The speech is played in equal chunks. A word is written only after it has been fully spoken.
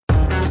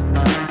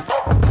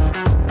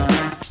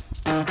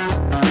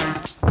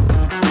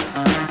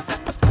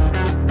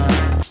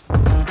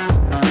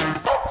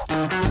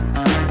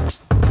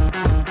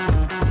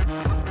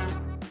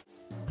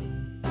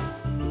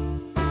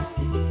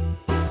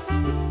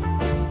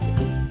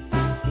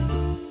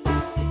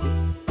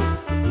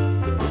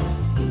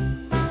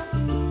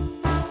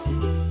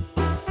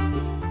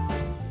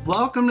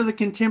Welcome to the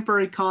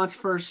Contemporary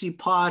Controversy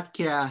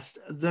Podcast,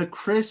 the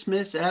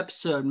Christmas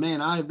episode.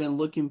 Man, I've been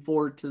looking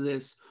forward to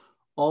this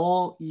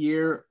all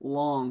year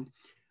long.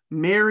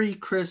 Merry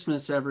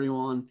Christmas,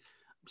 everyone.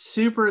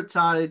 Super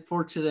excited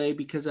for today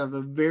because I have a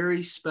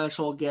very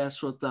special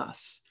guest with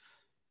us.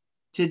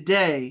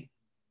 Today,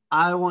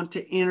 I want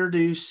to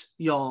introduce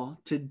y'all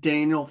to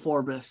Daniel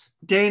Forbes.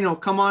 Daniel,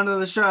 come on to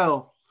the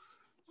show.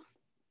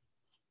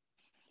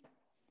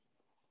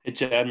 Hey,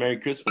 Chad. Merry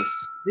Christmas.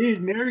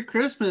 Dude, Merry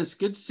Christmas.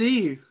 Good to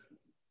see you.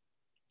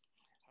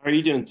 How are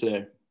you doing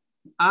today?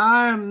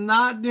 I'm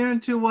not doing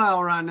too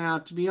well right now,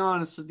 to be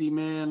honest with you,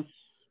 man.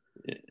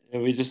 Yeah,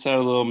 we just had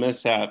a little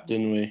mishap,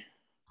 didn't we?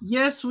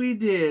 Yes, we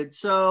did.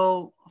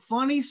 So,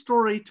 funny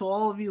story to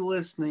all of you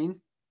listening.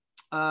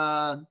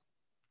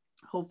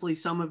 Hopefully,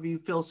 some of you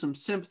feel some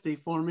sympathy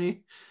for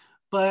me.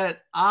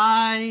 But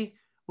I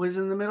was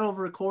in the middle of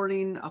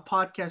recording a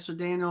podcast with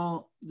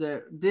Daniel,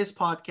 this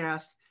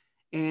podcast.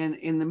 And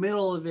in the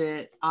middle of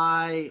it,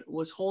 I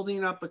was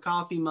holding up a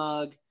coffee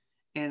mug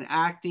and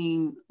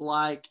acting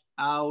like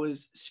I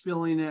was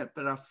spilling it,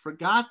 but I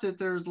forgot that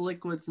there's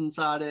liquids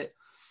inside it,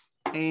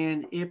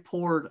 and it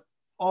poured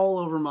all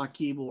over my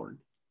keyboard.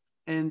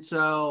 And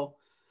so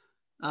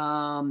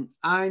I'm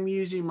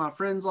using my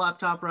friend's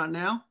laptop right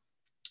now,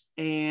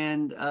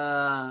 and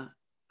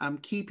I'm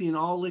keeping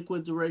all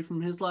liquids away from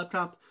his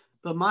laptop,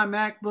 but my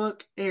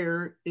MacBook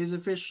Air is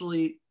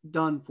officially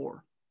done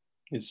for.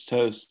 It's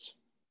toast.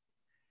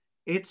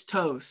 It's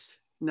toast.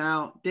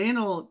 Now,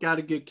 Daniel got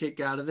a good kick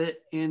out of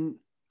it, and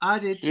I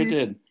did Sure too.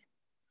 did.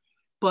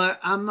 But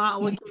I'm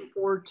not looking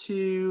forward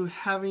to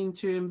having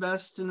to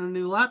invest in a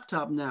new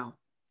laptop now.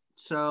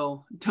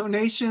 So,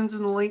 donations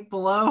in the link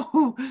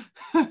below.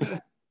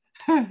 If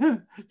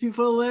you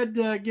feel led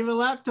to give a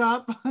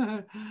laptop.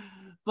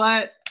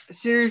 But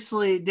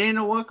seriously,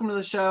 Daniel, welcome to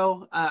the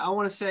show. I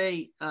want to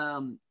say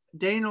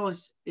Daniel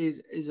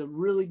is a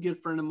really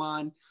good friend of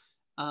mine.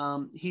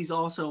 He's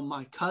also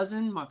my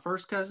cousin, my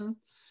first cousin.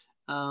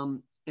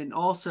 And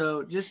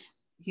also just,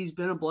 he's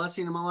been a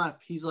blessing in my life.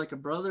 He's like a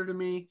brother to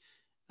me.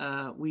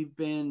 We've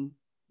been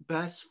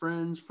best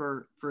friends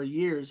for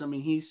years. I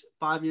mean, he's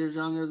 5 years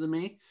younger than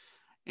me.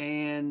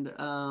 And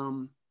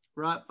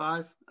right,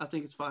 5? I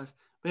think it's 5.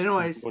 But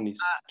anyways,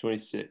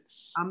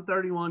 26. I'm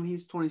 31.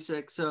 He's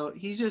 26. So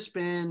he's just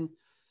been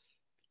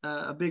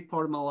a big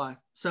part of my life.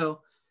 So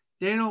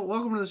Daniel,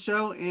 welcome to the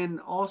show.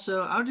 And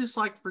also, I would just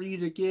like for you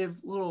to give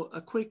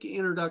a quick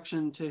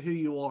introduction to who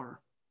you are.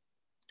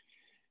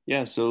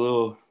 Yeah, so a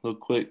little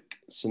quick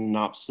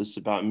synopsis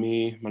about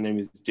me. My name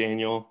is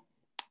Daniel.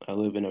 I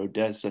live in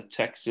Odessa,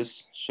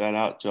 Texas. Shout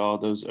out to all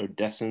those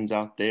Odessans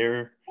out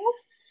there.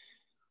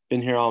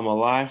 Been here all my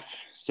life,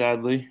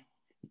 sadly.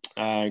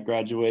 I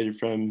graduated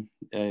from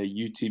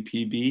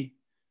UTPB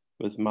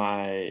with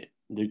my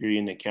degree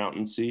in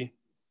accountancy,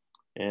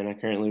 and I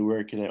currently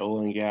work at an oil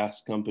and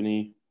gas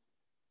company.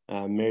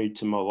 Married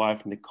to my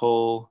wife,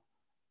 Nicole.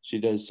 She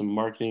does some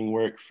marketing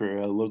work for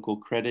a local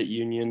credit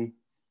union.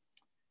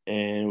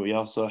 And we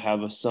also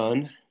have a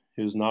son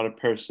who's not a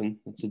person,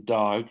 it's a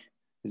dog.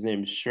 His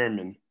name is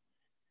Sherman.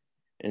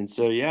 And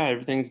so, yeah,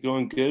 everything's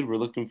going good. We're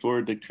looking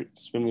forward to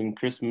spending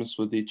Christmas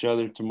with each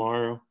other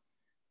tomorrow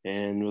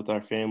and with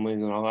our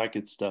families and all that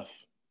good stuff.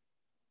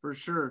 For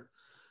sure.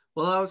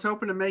 Well, I was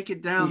hoping to make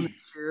it down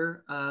this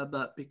year,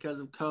 but because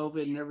of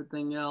COVID and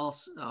everything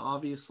else,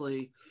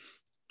 obviously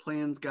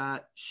plans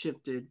got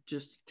shifted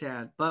just a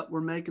tad, but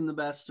we're making the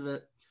best of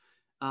it.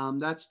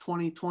 That's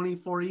 2020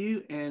 for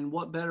you. And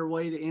what better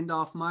way to end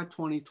off my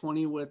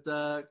 2020 with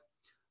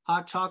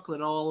hot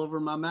chocolate all over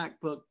my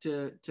MacBook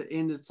to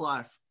end its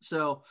life.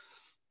 So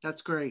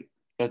that's great.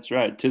 That's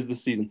right. 'Tis the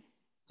season.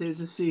 'Tis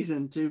the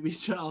season to be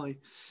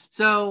jolly.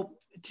 So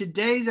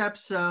today's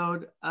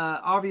episode,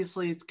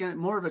 obviously it's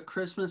more of a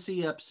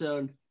Christmassy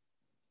episode,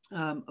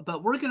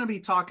 but we're going to be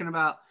talking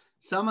about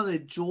some of the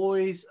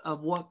joys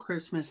of what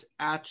Christmas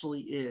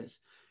actually is.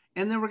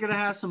 And then we're going to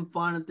have some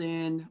fun at the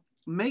end.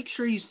 Make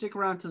sure you stick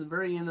around to the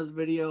very end of the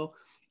video.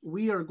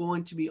 We are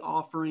going to be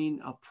offering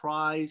a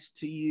prize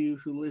to you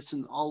who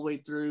listen all the way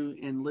through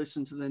and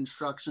listen to the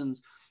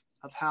instructions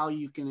of how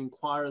you can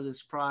acquire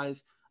this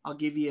prize. I'll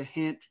give you a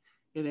hint.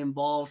 It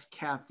involves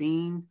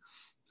caffeine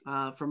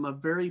from a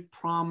very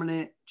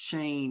prominent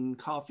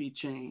coffee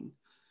chain.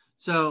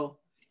 So,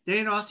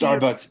 Daniel,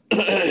 Starbucks.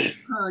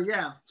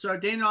 Yeah. So,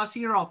 Daniel, I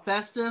see you're all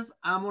festive.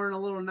 I'm wearing a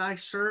little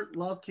nice shirt.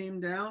 Love came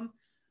down.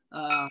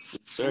 Yes,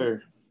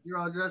 sir. You're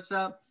all dressed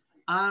up.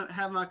 I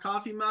have my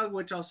coffee mug,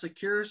 which I'll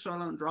secure so I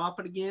don't drop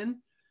it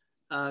again.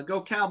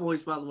 Go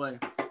Cowboys, by the way.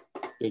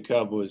 Go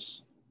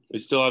Cowboys. We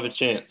still have a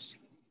chance.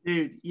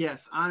 Dude,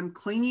 yes, I'm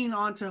clinging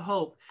on to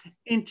hope.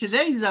 And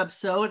today's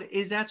episode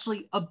is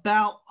actually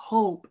about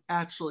hope,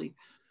 actually.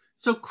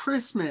 So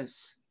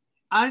Christmas,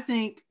 I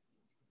think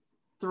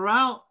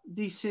throughout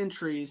these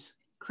centuries,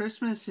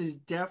 Christmas has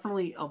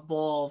definitely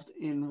evolved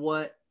in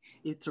what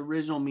its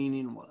original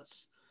meaning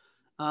was.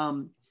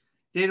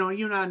 Daniel,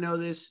 you and I know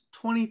this.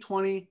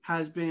 2020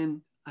 has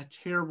been a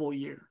terrible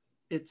year.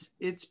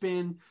 It's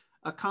been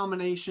a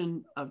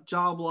combination of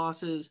job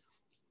losses,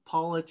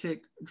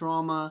 politic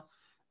drama,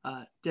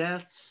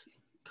 deaths,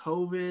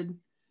 COVID,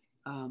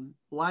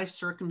 life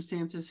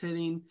circumstances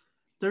hitting.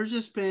 There's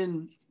just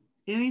been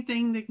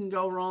anything that can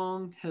go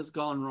wrong has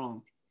gone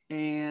wrong.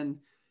 And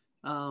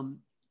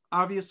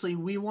obviously,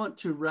 we want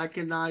to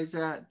recognize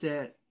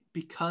that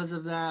because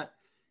of that,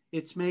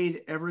 it's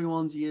made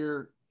everyone's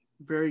year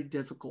very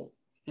difficult.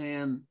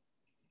 And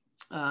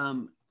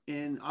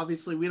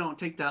obviously, we don't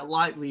take that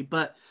lightly,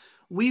 but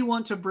we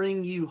want to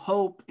bring you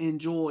hope and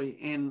joy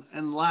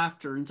and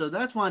laughter. And so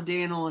that's why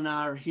Daniel and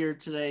I are here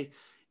today,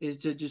 is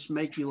to just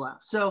make you laugh.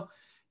 So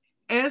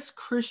as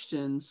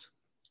Christians,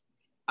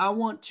 I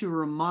want to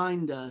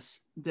remind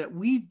us that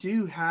we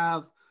do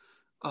have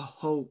a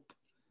hope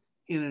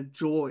and a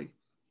joy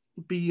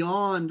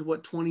beyond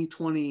what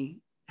 2020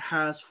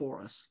 has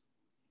for us,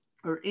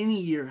 or any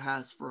year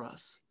has for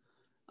us.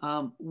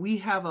 We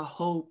have a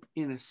hope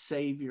in a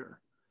Savior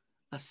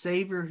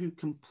who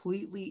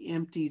completely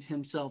emptied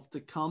himself to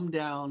come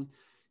down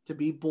to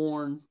be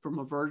born from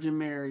a Virgin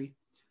Mary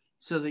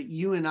so that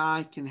you and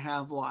I can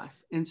have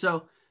life. And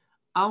so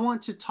I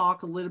want to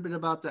talk a little bit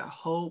about that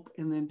hope,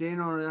 and then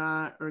Daniel and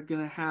I are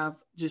going to have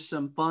just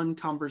some fun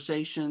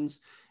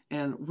conversations,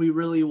 and we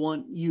really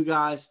want you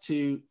guys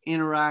to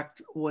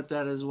interact with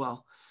that as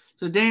well.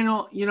 So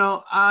Daniel,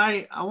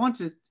 I want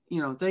to,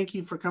 thank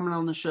you for coming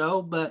on the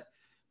show, but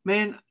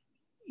man,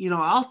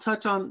 I'll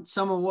touch on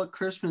some of what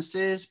Christmas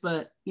is,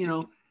 but,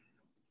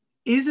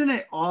 isn't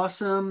it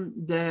awesome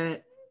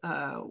that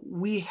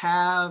we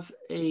have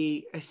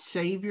a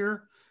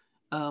Savior,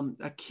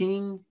 a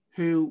King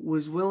who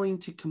was willing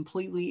to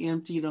completely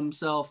empty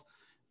himself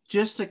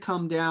just to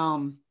come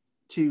down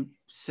to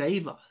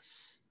save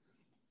us?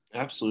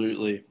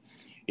 Absolutely.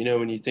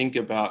 When you think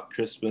about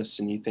Christmas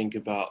and you think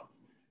about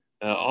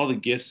all the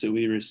gifts that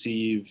we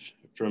receive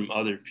from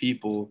other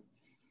people,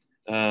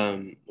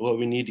 what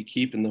we need to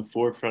keep in the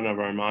forefront of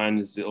our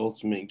mind is the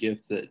ultimate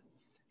gift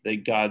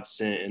that God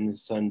sent in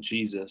his son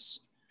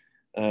Jesus,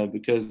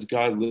 because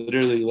God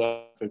literally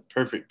left a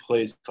perfect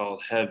place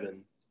called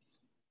heaven,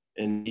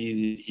 and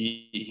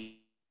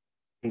he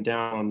came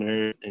down on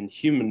earth in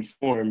human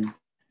form.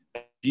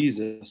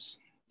 Jesus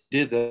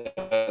did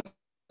that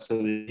so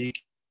that he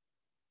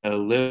could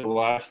live a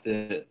life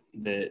that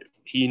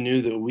he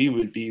knew that we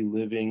would be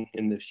living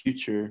in the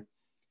future,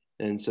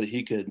 and so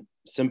he could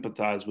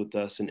sympathize with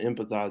us and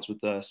empathize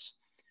with us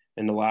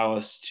and allow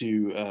us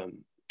to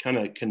kind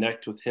of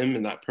connect with him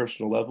in that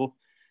personal level,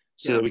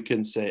 so that we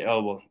couldn't say,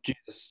 oh, well,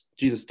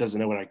 Jesus doesn't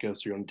know what I go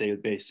through on a daily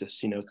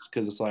basis,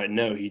 because it's like,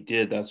 no, he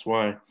did. That's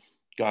why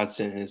God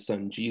sent his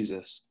son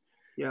Jesus.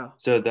 Yeah.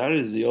 So that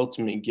is the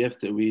ultimate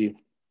gift that we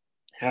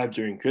have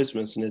during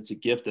Christmas, and it's a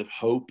gift of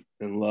hope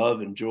and love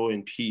and joy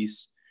and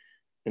peace.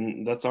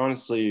 And that's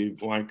honestly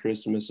why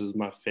Christmas is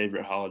my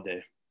favorite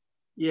holiday.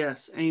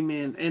 Yes,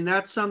 amen. And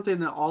that's something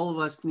that all of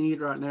us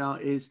need right now,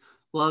 is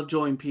love,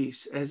 joy, and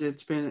peace, as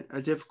it's been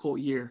a difficult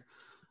year.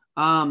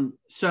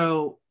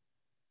 So,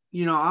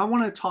 I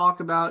want to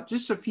talk about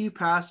just a few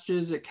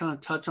passages that kind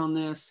of touch on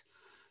this.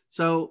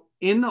 So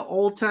in the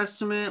Old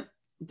Testament,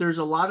 there's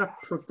a lot of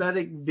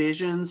prophetic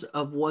visions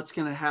of what's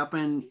going to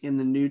happen in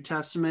the New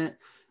Testament.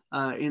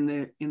 In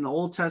the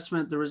Old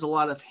Testament, there was a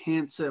lot of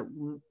hints at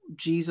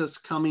Jesus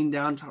coming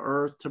down to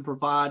earth to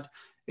provide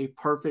a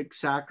perfect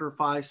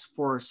sacrifice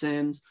for our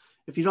sins.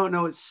 If you don't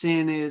know what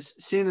sin is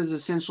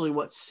essentially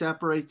what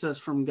separates us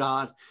from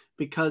God,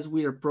 because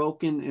we are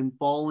broken and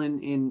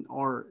fallen in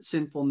our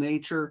sinful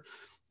nature.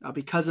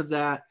 Because of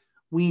that,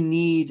 we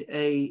need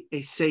a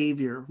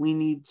Savior. We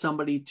need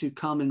somebody to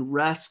come and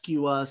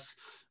rescue us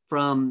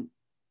from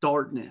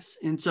darkness.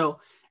 And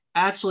so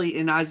actually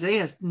in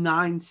Isaiah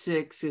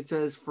 9:6, it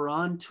says, for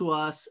unto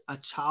us a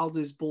child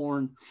is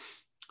born,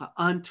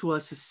 unto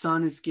us a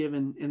son is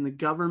given, and the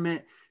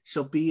government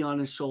shall be on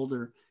his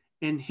shoulder.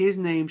 And his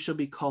name shall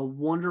be called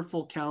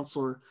Wonderful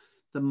Counselor,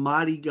 the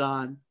Mighty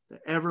God, the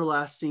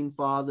Everlasting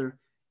Father,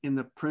 and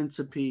the Prince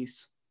of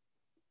Peace.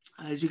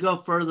 As you go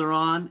further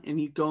on and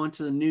you go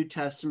into the New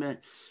Testament,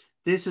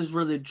 this is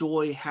where the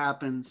joy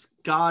happens.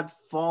 God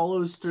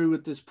follows through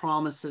with this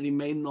promise that he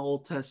made in the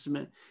Old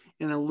Testament.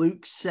 And in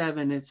Luke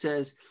 7, it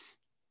says,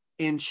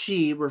 and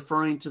she,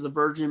 referring to the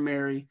Virgin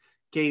Mary,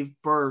 gave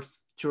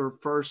birth to her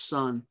first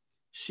son.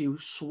 She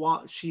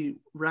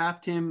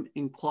wrapped him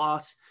in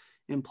cloths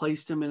and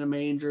placed him in a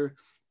manger,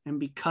 and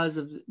because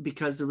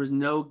there was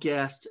no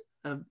guest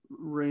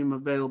room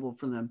available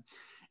for them.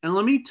 And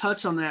let me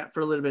touch on that for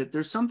a little bit.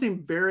 There's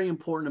something very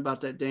important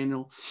about that,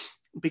 Daniel,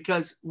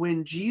 because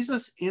when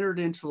Jesus entered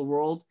into the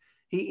world,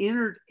 he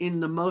entered in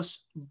the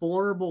most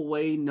vulnerable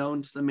way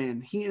known to the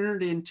man. He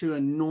entered into a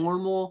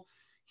normal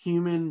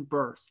human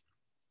birth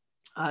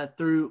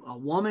through a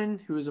woman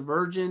who is a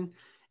virgin,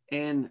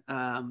 and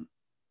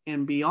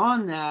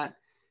beyond that,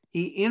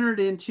 he entered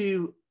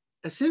into,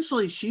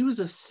 essentially, she was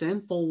a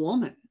sinful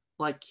woman.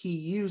 Like, he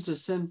used a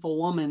sinful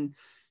woman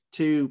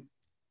to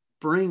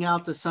bring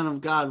out the Son of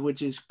God,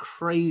 which is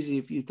crazy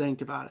if you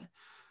think about it.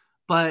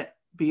 But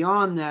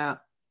beyond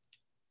that,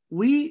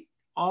 we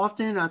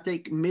often, I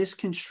think,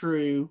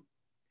 misconstrue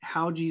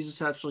how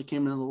Jesus actually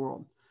came into the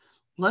world.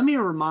 let me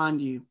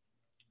remind you,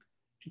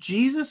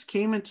 Jesus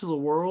came into the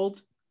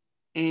world,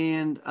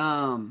 and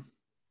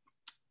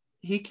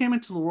he came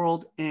into the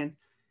world and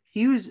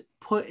he was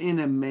put in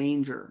a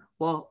manger.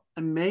 Well,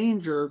 a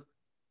manger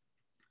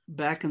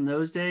back in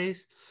those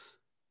days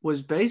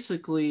was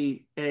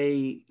basically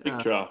a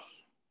trough.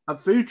 A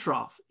food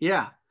trough.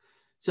 Yeah.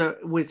 So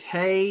with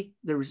hay,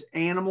 there was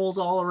animals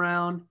all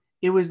around.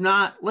 It was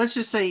not, let's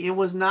just say it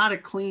was not a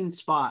clean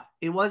spot.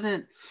 It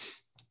wasn't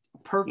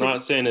perfect.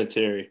 Not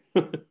sanitary.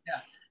 Yeah.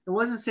 It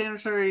wasn't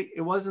sanitary.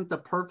 It wasn't the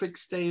perfect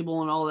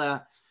stable and all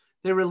that.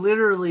 They were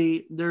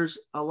literally, there's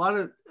a lot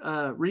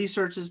of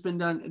research has been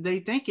done. They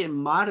think it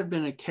might have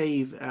been a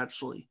cave,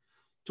 actually,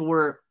 to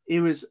where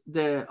it was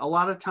a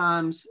lot of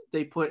times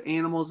they put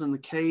animals in the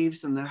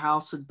caves and the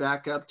house would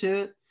back up to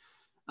it.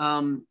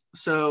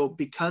 So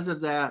because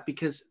of that,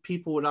 because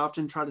people would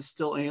often try to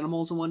steal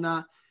animals and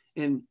whatnot,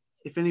 and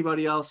if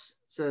anybody else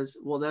says,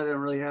 well, that didn't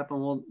really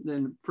happen, well,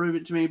 then prove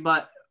it to me.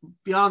 But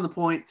beyond the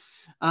point,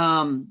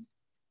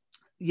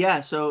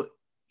 yeah, so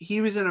he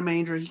was in a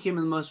manger. He came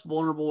in the most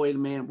vulnerable way to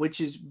man,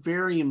 which is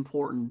very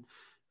important,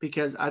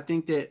 because I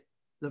think that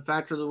the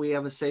factor that we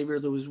have a Savior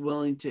that was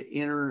willing to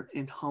enter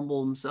and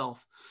humble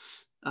himself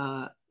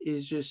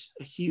is just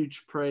a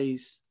huge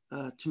praise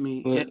to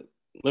me.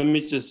 Let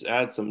me just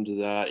add something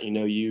to that.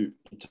 You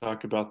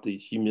talk about the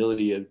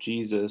humility of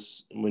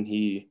Jesus when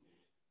he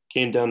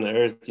came down to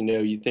earth.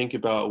 You think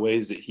about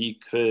ways that he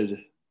could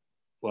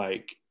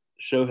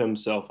show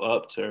himself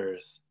up to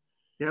earth.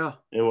 Yeah.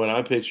 And what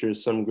I picture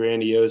is some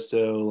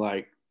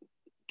grandioso,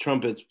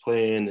 trumpets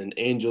playing and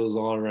angels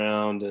all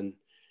around, and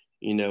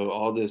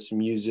all this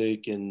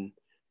music and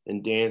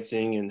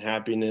dancing and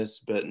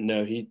happiness. But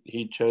no,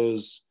 he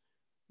chose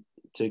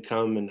to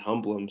come and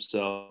humble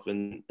himself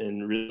and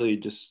really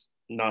just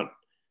not.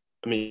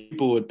 I mean,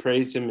 people would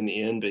praise him in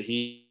the end, but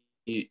he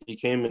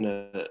came in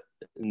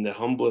the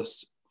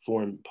humblest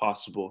form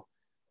possible.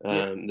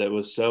 That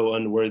was so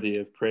unworthy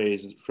of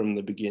praise from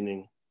the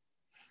beginning.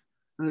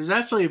 And there's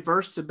actually a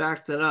verse to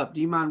back that up.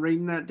 Do you mind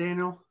reading that,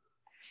 Daniel?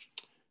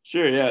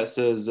 Sure. Yeah. It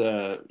says,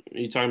 are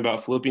you talking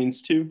about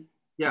Philippians 2?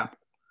 Yeah.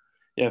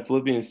 Yeah.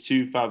 Philippians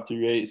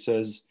 2:5-8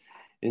 says,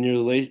 in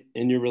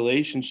your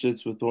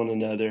relationships with one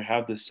another,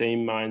 have the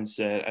same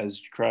mindset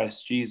as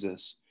Christ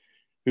Jesus,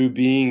 who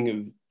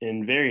being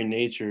in very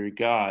nature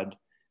God,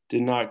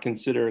 did not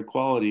consider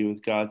equality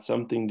with God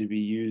something to be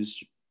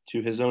used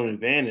to his own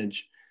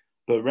advantage,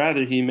 but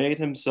rather he made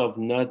himself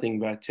nothing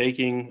by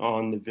taking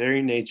on the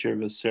very nature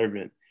of a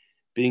servant,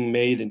 being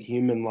made in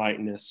human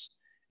likeness,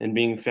 and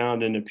being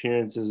found in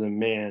appearance as a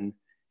man.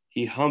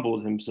 He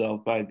humbled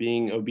himself by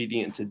being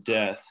obedient to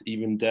death,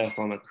 even death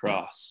on a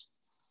cross.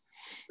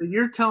 So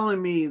you're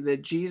telling me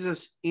that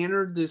Jesus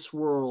entered this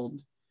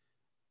world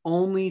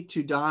only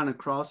to die on a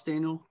cross,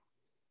 Daniel?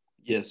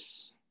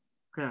 Yes.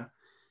 Okay.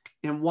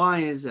 And why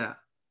is that?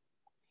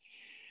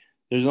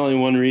 There's only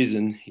one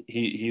reason.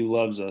 He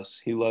loves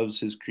us. He loves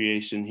his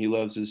creation. He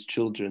loves his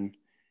children,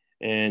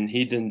 and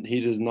he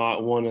does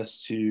not want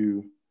us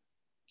to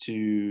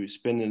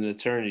spend an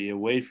eternity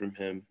away from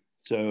him.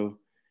 So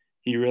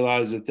he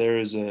realized that there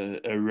is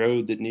a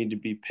road that needed to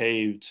be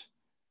paved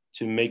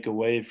to make a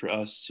way for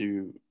us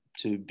to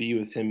be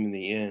with him in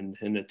the end,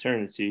 in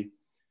eternity.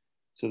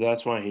 So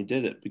that's why he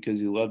did it, because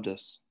he loved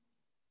us.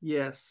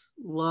 Yes,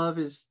 love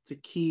is the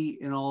key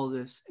in all of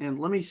this. And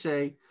let me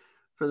say,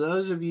 for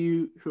those of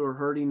you who are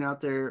hurting out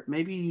there,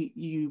 maybe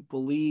you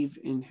believe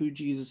in who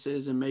Jesus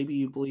is, and maybe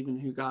you believe in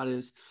who God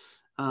is,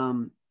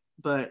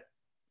 but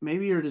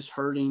maybe you're just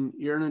hurting.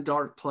 You're in a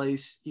dark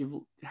place.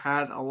 You've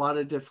had a lot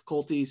of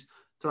difficulties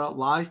throughout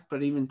life,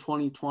 but even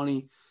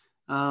 2020.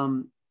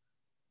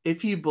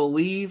 If you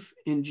believe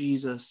in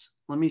Jesus,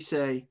 let me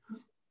say,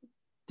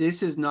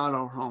 this is not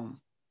our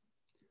home.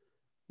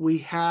 We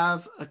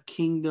have a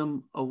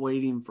kingdom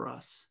awaiting for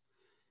us.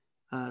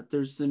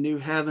 There's the new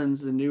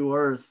heavens, the new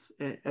earth.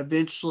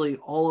 Eventually,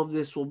 all of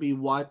this will be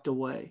wiped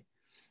away.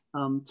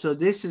 So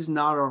this is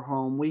not our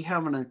home. We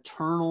have an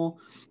eternal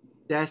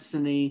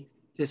destiny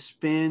to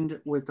spend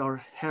with our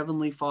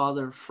Heavenly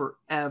Father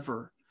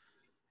forever.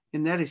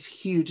 And that is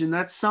huge. And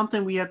that's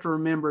something we have to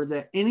remember,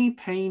 that any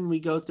pain we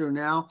go through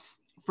now,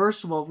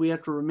 first of all, we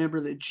have to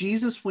remember that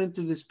Jesus went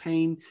through this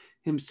pain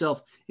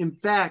himself. In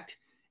fact,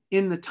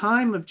 in the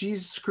time of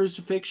Jesus'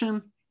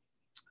 crucifixion,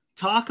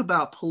 talk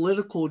about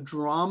political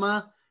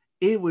drama,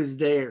 it was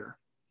there.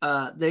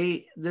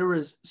 There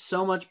was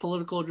so much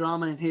political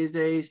drama in his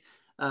days,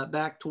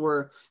 back to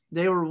where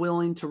they were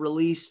willing to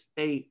release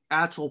a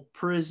actual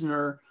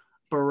prisoner,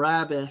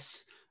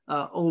 Barabbas,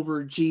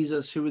 over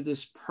Jesus, who was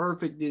this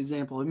perfect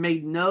example. It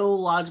made no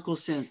logical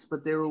sense,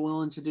 but they were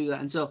willing to do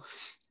that. And so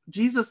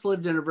Jesus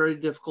lived in a very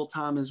difficult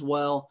time as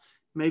well.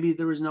 Maybe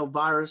there was no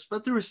virus,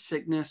 but there was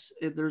sickness.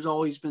 There's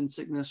always been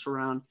sickness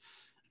around.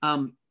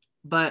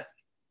 But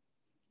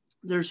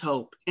there's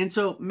hope. And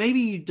so maybe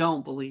you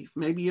don't believe.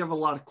 Maybe you have a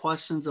lot of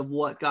questions of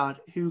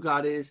who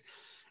God is,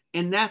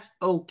 and that's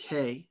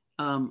okay.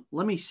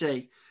 Let me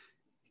say,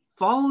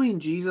 following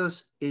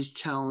Jesus is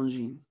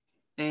challenging,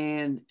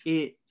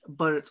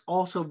 but it's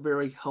also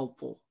very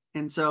helpful.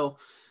 And so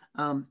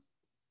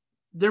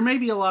There may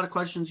be a lot of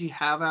questions you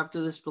have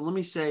after this, but let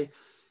me say,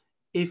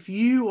 if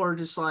you are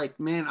just like,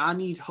 man, I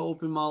need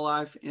hope in my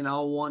life and I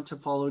want to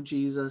follow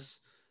Jesus,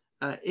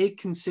 it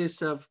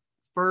consists of,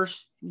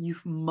 first, you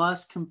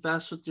must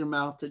confess with your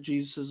mouth that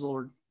Jesus is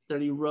Lord,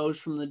 that he rose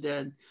from the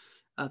dead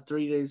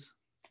 3 days.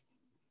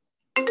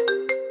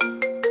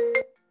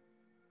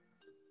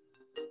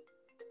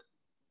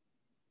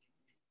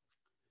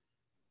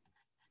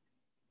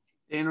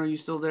 Dan, are you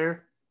still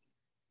there?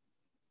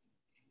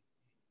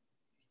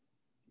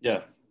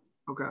 Yeah.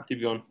 Okay.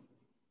 Keep going.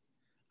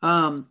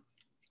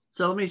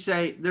 So let me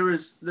say, there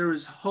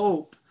was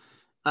hope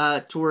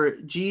to where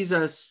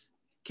Jesus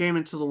came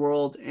into the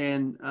world,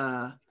 and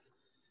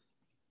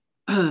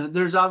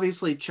there's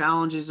obviously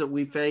challenges that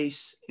we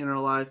face in our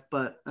life,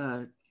 but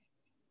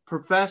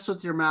profess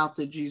with your mouth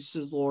that Jesus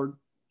is Lord,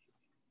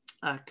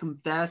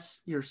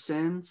 confess your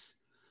sins,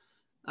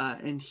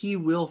 and he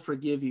will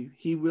forgive you.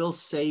 He will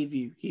save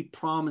you. He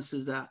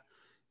promises that.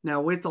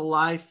 Now, with a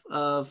life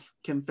of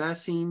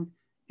confessing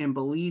and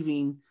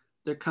believing,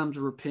 there comes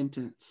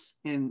repentance,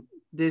 and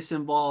this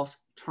involves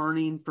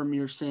turning from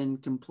your sin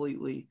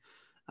completely,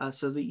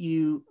 so that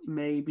you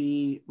may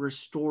be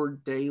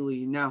restored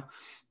daily. Now,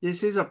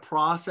 this is a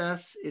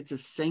process. It's a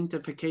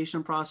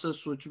sanctification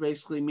process, which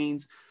basically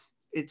means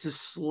it's a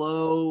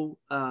slow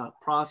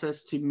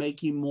process to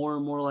make you more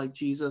and more like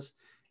Jesus.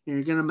 And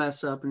you're going to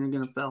mess up and you're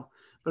going to fail.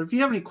 But if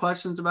you have any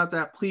questions about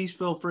that, please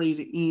feel free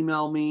to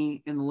email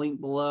me in the link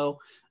below.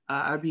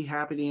 I'd be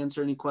happy to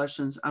answer any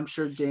questions. I'm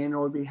sure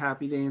Daniel would be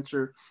happy to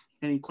answer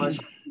any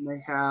questions you may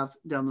have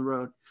down the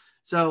road.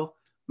 So,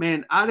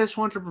 man, I just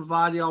want to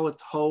provide y'all with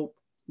hope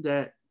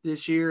that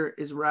this year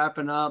is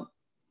wrapping up.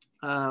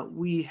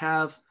 We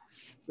have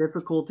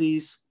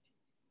difficulties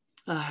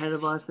ahead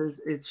of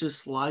us. It's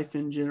just life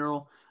in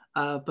general.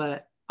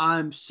 But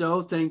I'm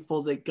so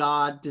thankful that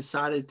God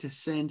decided to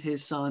send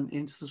his son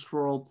into this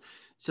world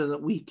so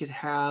that we could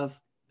have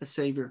a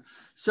savior.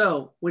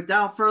 So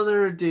without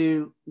further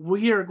ado,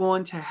 we are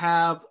going to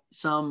have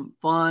some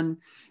fun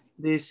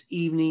this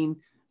evening,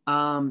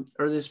 or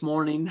this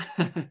morning.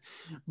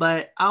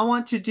 But I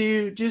want to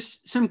do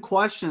just some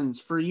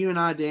questions for you and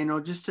I, Daniel,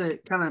 just to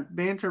kind of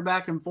banter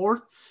back and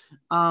forth.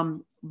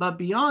 But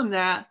beyond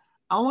that,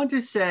 I want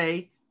to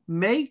say,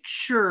 make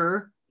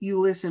sure you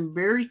listen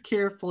very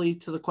carefully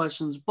to the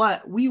questions,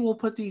 but we will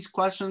put these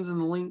questions in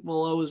the link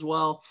below as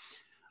well.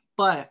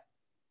 But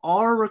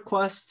our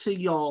request to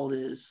y'all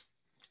is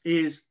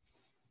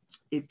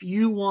if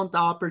you want the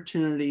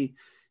opportunity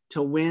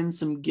to win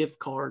some gift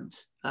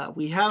cards,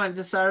 we haven't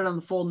decided on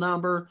the full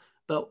number,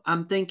 but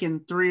I'm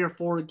thinking 3 or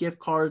 4 gift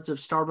cards of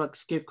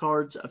Starbucks gift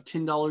cards of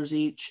 $10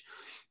 each.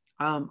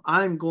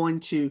 I'm going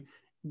to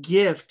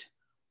gift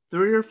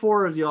 3 or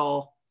 4 of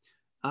y'all,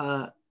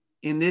 and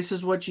this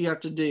is what you have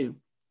to do.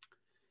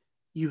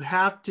 You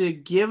have to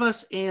give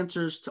us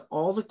answers to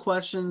all the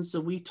questions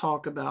that we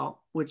talk about,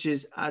 which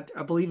is, I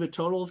believe, a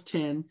total of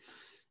 10.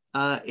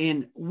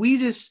 And we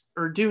just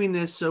are doing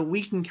this so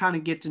we can kind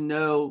of get to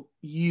know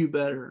you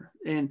better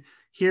and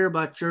hear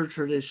about your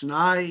tradition.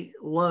 I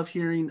love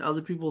hearing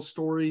other people's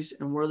stories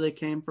and where they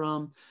came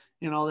from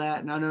and all that.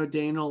 And I know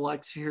Daniel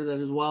likes to hear that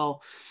as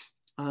well.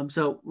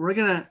 So we're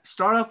going to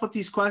start off with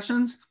these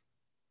questions.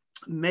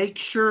 Make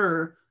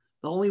sure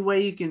the only way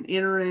you can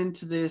enter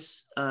into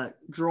this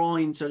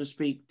drawing, so to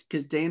speak,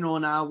 because Daniel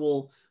and I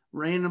will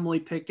randomly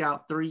pick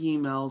out 3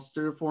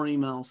 or 4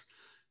 emails,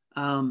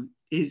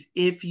 is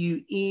if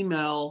you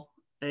email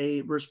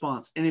a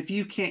response. And if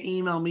you can't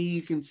email me,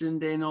 you can send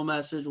Daniel a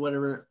message,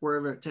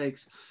 wherever it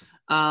takes.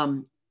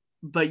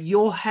 But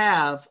you'll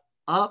have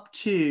up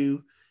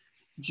to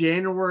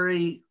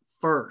January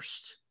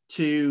 1st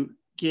to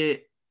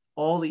get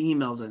all the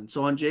emails in.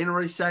 So on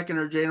January 2nd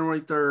or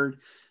January 3rd,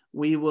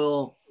 we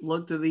will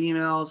look through the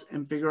emails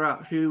and figure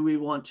out who we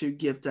want to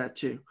gift that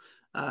to,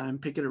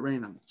 and pick it at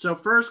random. So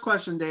first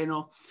question,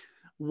 Daniel,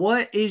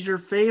 what is your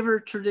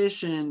favorite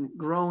tradition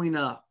growing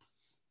up?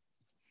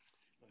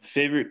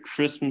 Favorite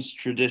Christmas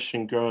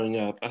tradition growing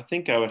up? I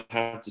think I would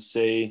have to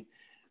say,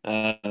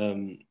 back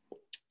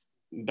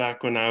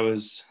when I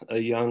was a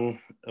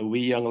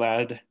wee young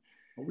lad,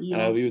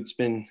 we would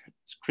spend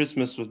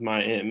Christmas with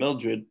my Aunt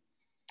Mildred.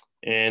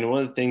 And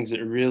one of the things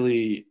that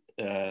really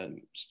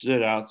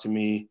stood out to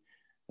me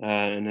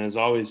and has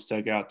always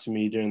stuck out to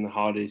me during the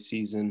holiday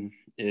season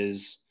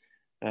is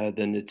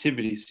the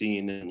nativity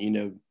scene,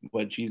 and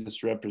what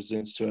Jesus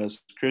represents to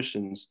us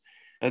Christians.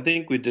 I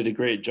think we did a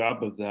great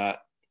job of that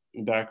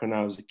back when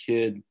I was a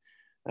kid.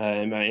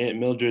 And my Aunt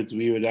Mildred's,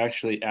 we would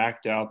actually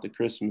act out the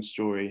Christmas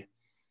story.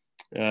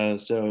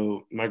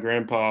 So my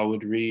grandpa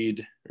would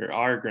read, or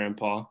our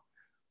grandpa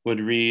would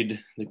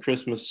read the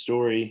Christmas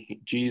story,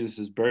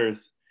 Jesus'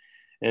 birth,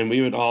 and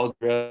we would all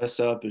dress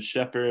up as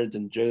shepherds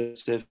and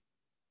Joseph,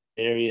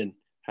 Mary, and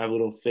have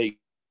little fake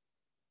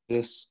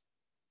this.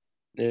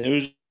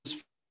 It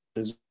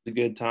was a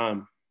good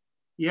time.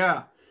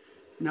 Yeah,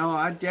 no,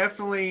 I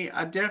definitely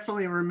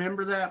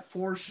remember that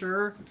for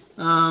sure.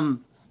 That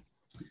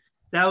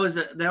was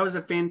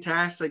a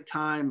fantastic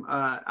time.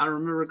 I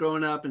remember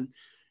growing up, and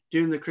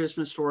doing the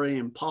Christmas Story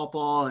and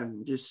Pawpaw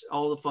and just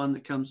all the fun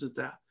that comes with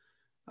that.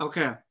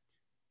 Okay.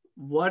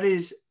 What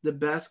is the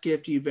best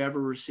gift you've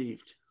ever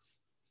received?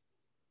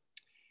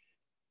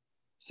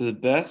 So the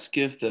best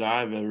gift that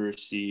I've ever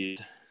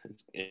received,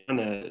 it's kind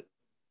of,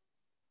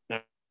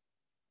 I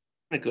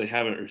technically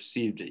haven't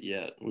received it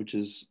yet, which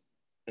is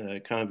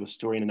kind of a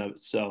story in and of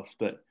itself.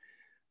 But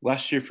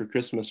last year for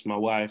Christmas, my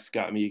wife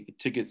got me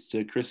tickets to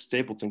a Chris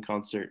Stapleton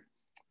concert.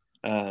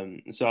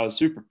 So I was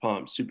super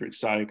pumped, super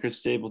excited. Chris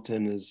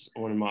Stapleton is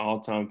one of my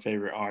all-time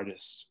favorite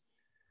artists.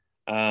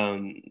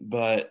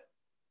 But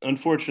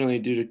unfortunately,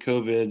 due to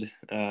COVID,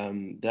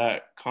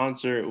 that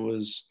concert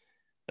was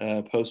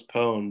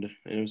postponed,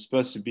 and it was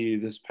supposed to be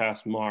this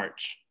past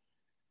March.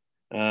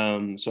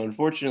 So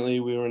unfortunately,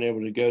 we weren't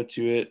able to go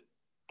to it.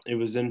 It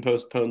was then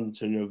postponed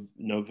to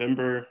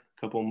November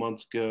a couple of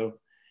months ago,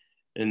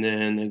 and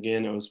then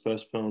again, it was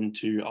postponed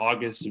to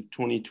August of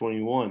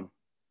 2021.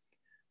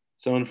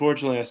 So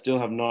unfortunately, I still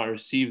have not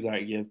received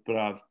that gift,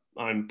 but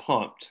I'm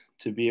pumped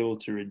to be able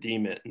to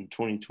redeem it in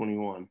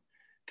 2021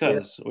 Yeah,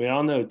 because we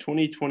all know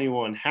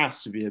 2021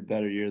 has to be a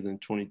better year than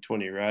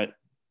 2020, right?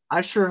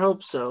 I sure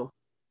hope so.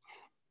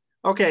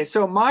 Okay,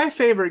 so my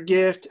favorite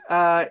gift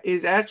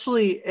is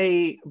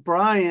actually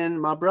Brian,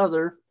 my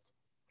brother,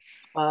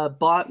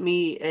 bought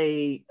me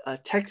a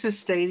Texas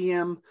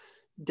Stadium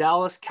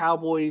Dallas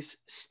Cowboys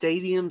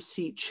stadium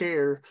seat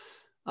chair.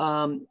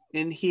 And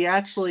he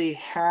actually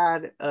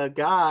had a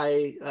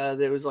guy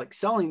that was like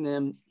selling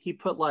them. He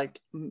put like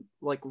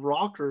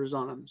rockers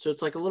on them, so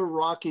it's like a little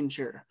rocking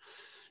chair.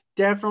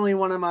 Definitely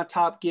one of my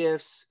top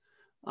gifts.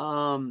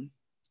 And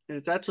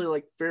it's actually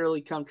like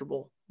fairly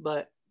comfortable,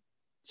 but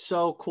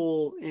so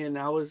cool, and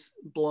I was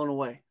blown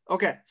away.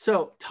 Okay,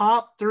 so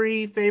top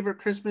 3 favorite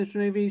Christmas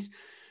movies.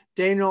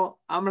 Daniel,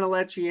 I'm going to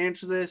let you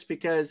answer this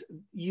because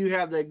you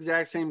have the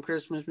exact same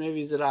Christmas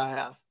movies that I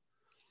have.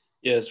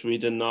 Yes, we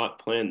did not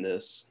plan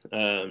this.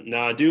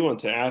 Now, I do want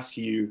to ask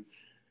you,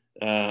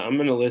 I'm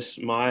going to list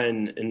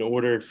mine in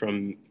order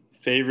from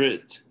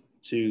favorite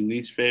to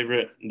least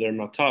favorite. They're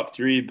my top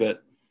 3,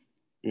 but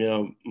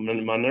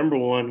my number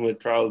one would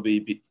probably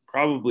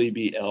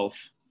be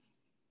Elf,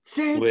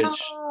 Santa! which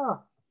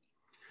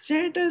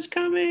Santa's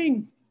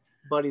coming.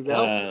 Buddy, that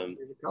was my Um,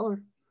 favorite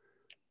color.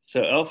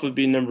 so Elf would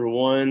be number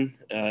 1.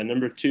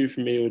 Number 2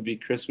 for me would be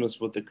Christmas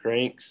with the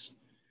Cranks.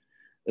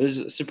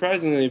 There's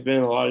surprisingly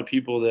been a lot of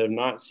people that have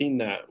not seen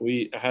that.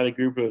 I had a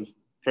group of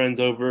friends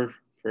over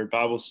for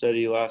Bible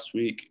study last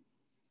week,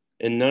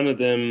 and none of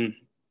them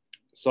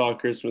saw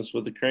Christmas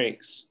with the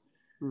Cranks.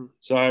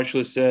 So I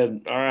actually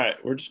said, all right,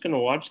 we're just going to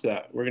watch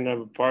that. We're going to have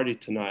a party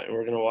tonight, and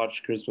we're going to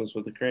watch Christmas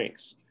with the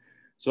Cranks.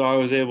 So I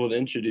was able to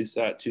introduce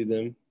that to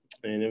them,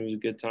 and it was a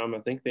good time. I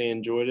think they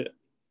enjoyed it.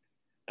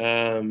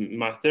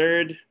 My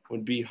third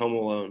would be Home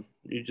Alone.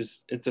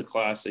 It's a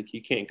classic.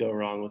 You can't go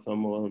wrong with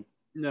Home Alone.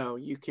 No,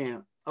 you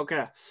can't.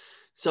 Okay.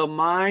 So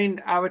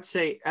mine, I would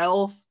say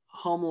Elf,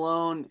 Home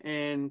Alone,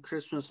 and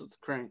Christmas with the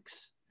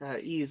Cranks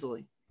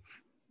easily.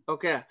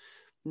 Okay.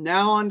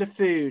 Now on to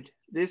food.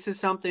 This is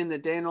something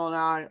that Daniel and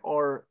I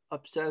are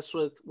obsessed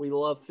with. We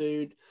love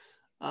food.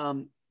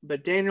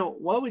 But Daniel,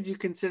 what would you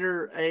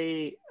consider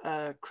a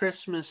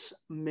Christmas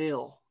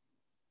meal?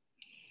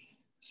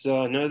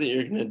 So I know that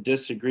you're going to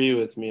disagree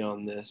with me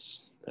on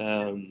this.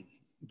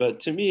 But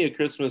to me, a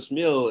Christmas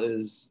meal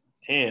is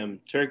ham,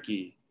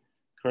 turkey,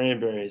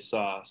 cranberry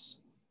sauce,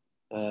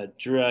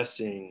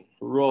 dressing,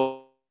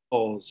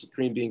 rolls,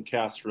 green bean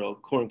casserole,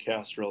 corn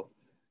casserole,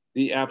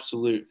 the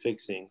absolute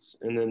fixings,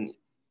 and then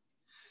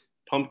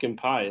pumpkin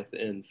pie at the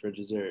end for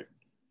dessert.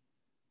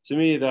 To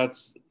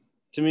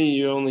me,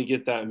 you only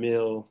get that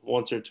meal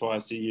once or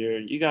twice a year.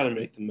 You got to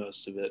make the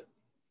most of it.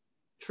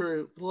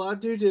 True. Well, I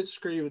do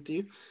disagree with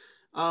you.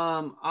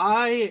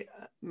 I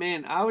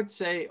would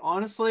say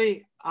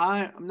honestly,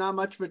 I'm not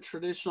much of a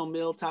traditional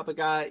meal type of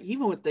guy.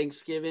 Even with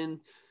Thanksgiving,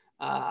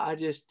 I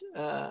just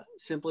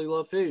simply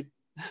love food,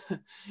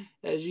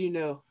 as you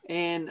know.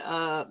 And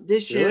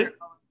this Really? year,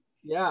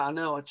 yeah, I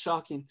know it's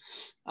shocking.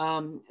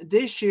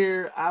 This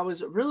year, I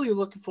was really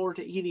looking forward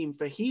to eating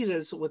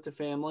fajitas with the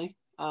family.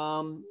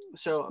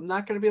 So I'm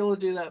not going to be able to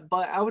do that,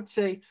 but I would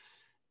say,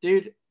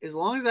 dude, as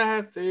long as I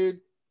have food,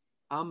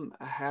 I'm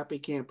a happy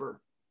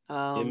camper.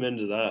 Amen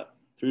to that.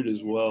 Food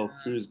as well.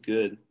 Food is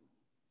good.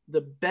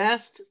 The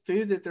best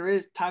food that there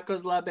is,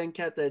 Tacos La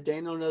Banqueta.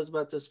 Daniel knows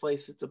about this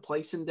place. It's a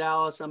place in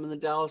Dallas. I'm in the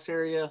Dallas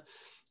area,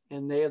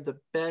 and they have the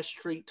best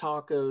street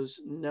tacos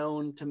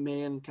known to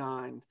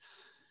mankind.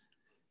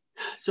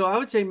 So I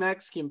would say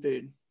Mexican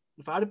food.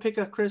 If I had to pick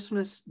a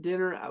Christmas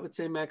dinner, I would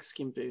say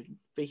Mexican food.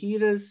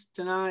 Fajitas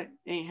tonight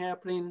ain't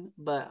happening,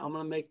 but I'm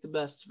gonna make the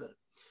best of it.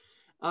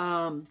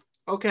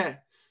 Okay,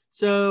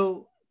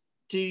 so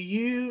do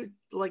you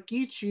like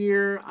each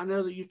year? I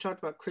know that you talked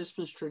about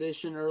Christmas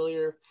tradition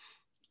earlier.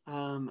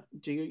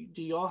 Do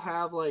y'all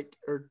have like,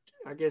 or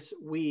I guess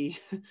we,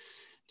 do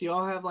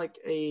y'all have like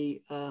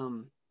a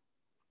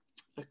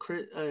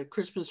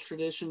Christmas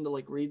tradition to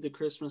like read the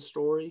Christmas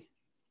story?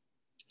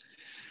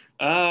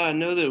 I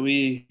know that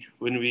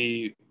when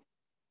we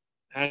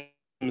had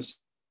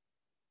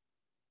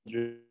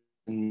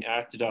and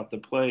acted out the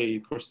play,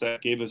 of course,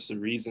 that gave us a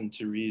reason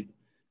to read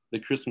the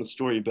Christmas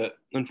story. But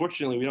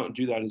unfortunately, we don't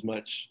do that as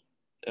much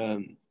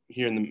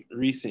here in the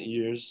recent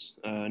years.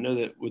 I know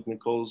that with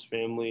Nicole's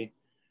family,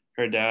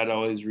 her dad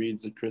always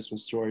reads the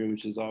Christmas story,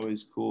 which is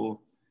always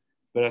cool.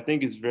 But I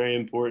think it's very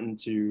important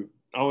to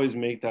always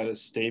make that a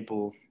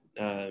staple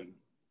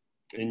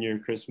in your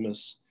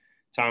Christmas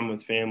time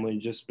with family,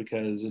 just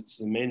because it's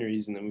the main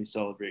reason that we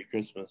celebrate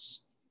Christmas.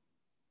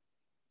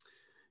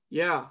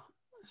 Yeah.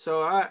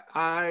 So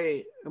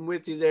I am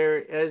with you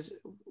there. As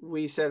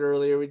we said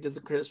earlier, we did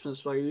the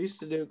Christmas play. We used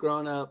to do it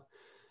growing up.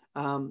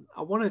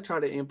 I want to try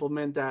to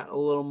implement that a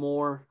little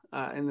more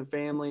in the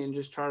family, and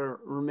just try to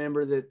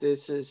remember that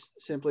this is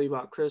simply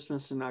about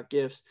Christmas and not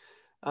gifts.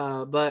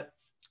 But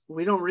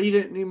we don't read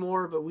it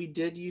anymore, but we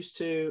did used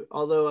to,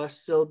 although I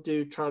still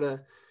do try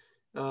to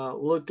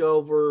look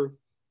over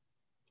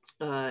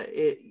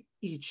it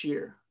each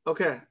year.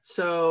 Okay.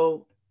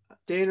 So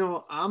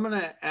Daniel, I'm going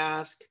to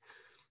ask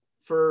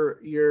for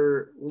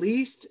your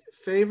least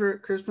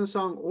favorite Christmas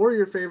song or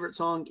your favorite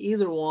song,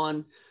 either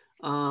one.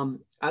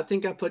 I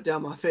think I put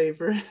down my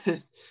favorite,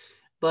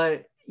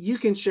 but you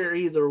can share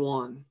either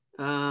one.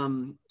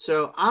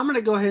 So I'm going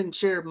to go ahead and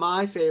share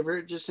my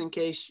favorite, just in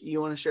case you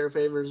want to share a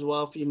favorite as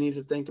well, if you need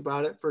to think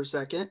about it for a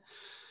second.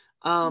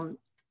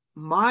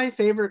 My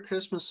favorite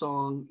Christmas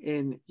song,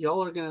 and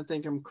y'all are going to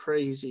think I'm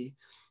crazy,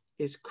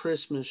 is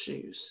Christmas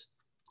Shoes,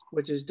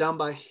 which is done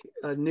by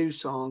a new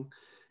song.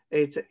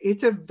 It's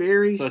a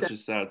very a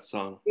sad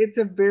song. It's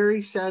a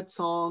very sad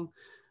song,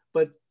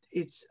 but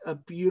it's a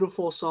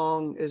beautiful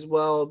song as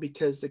well,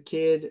 because the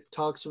kid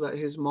talks about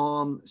his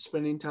mom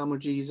spending time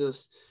with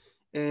Jesus.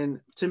 And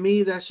to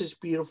me, that's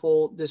just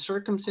beautiful. The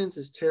circumstance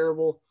is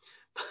terrible,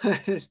 but,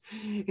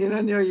 and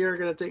I know you're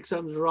going to think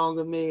something's wrong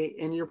with me,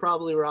 and you're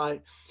probably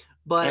right.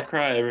 But I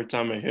cry every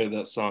time I hear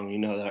that song. You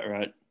know that,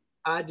 right?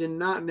 I did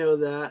not know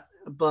that,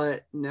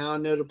 but now I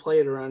know to play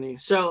it around you.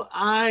 So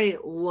I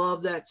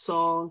love that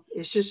song.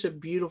 It's just a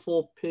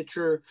beautiful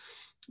picture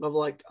of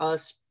like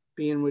us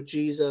being with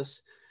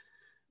Jesus.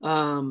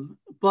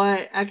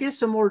 But I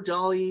guess a more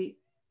jolly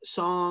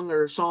song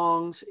or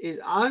songs is,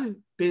 I've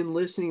been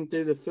listening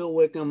through the Phil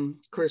Wickham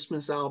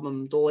Christmas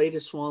album, the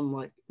latest one,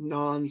 like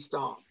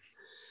nonstop.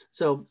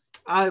 So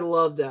I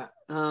love that.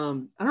 I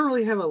don't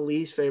really have a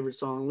least favorite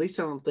song. At least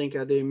I don't think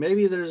I do.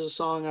 Maybe there's a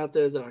song out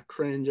there that I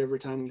cringe every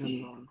time it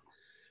comes on.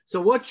 So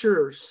what's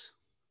yours?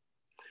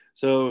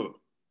 So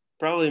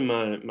probably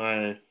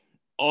my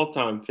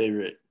all-time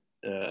favorite,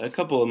 a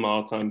couple of my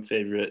all-time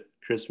favorite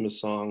Christmas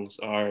songs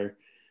are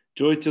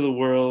Joy to the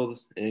World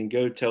and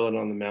Go Tell It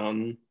on the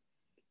Mountain.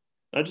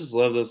 I just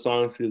love those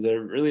songs because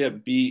they're really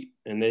upbeat,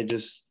 and they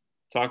just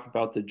talk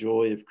about the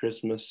joy of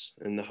Christmas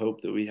and the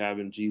hope that we have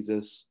in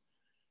Jesus.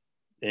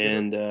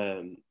 And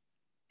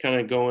kind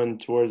of going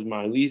towards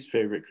my least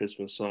favorite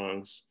Christmas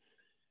songs,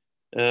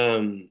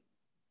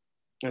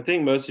 I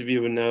think most of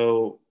you would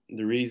know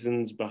the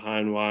reasons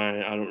behind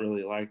why I don't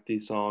really like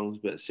these songs,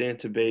 but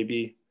Santa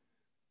Baby,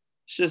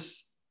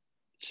 it's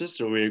just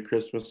a weird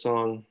Christmas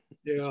song.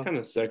 Yeah. It's kind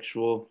of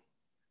sexual.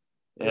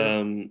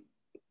 Yeah.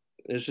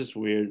 It's just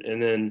weird.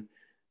 And then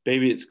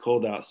Baby It's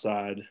Cold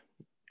Outside.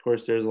 Of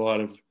course, there's a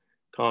lot of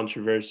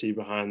controversy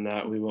behind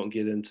that. We won't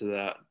get into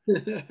that.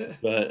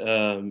 But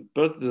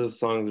both of those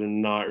songs are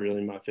not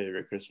really my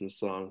favorite Christmas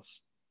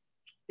songs.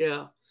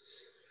 Yeah.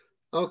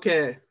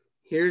 Okay.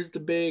 Here's the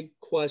big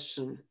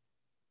question.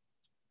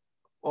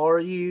 Are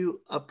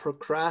you a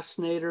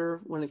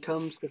procrastinator when it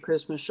comes to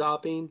Christmas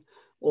shopping,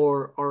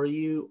 or are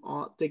you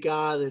the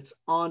guy that's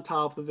on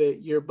top of it?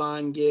 You're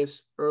buying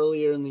gifts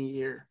earlier in the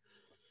year.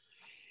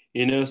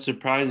 You know,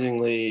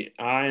 surprisingly,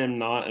 I am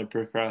not a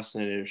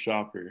procrastinator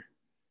shopper,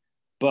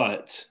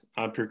 but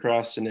I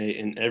procrastinate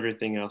in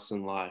everything else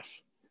in life.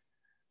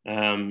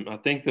 I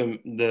think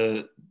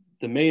the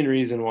main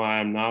reason why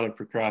I'm not a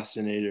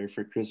procrastinator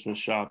for Christmas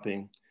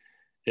shopping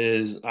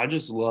is I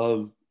just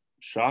love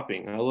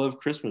shopping. I love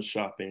Christmas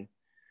shopping.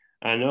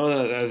 I know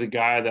that as a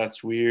guy,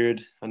 that's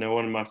weird. I know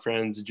one of my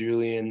friends,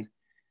 Julian,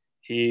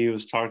 he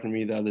was talking to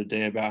me the other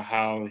day about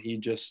how he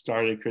just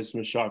started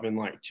Christmas shopping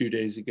like 2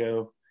 days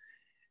ago.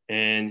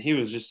 And he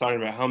was just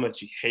talking about how much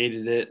he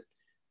hated it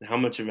and how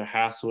much of a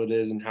hassle it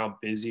is and how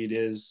busy it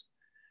is.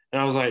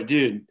 And I was like,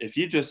 dude, if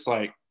you just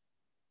like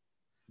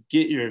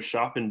get your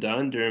shopping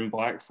done during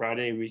Black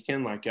Friday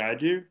weekend like I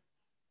do,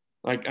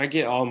 like I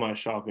get all my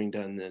shopping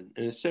done then.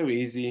 And it's so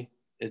easy.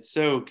 It's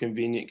so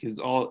convenient because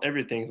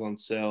everything's on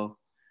sale.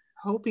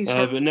 Hope he's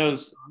but no,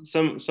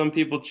 some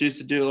people choose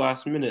to do it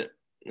last minute,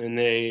 and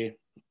they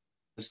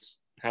just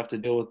have to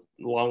deal with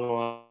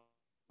long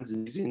lines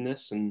and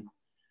easiness, and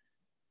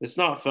it's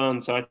not fun.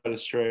 So I try to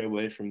stray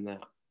away from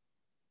that.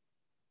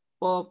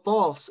 Well,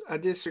 false. I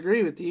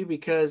disagree with you,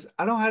 because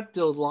I don't have to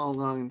deal with long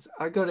lines.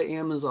 I go to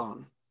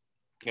Amazon.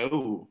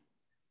 Oh.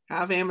 I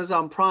have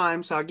Amazon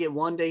Prime, so I get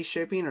 1-day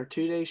shipping or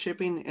 2-day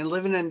shipping. And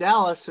living in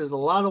Dallas, there's a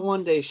lot of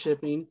 1-day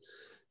shipping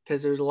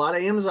because there's a lot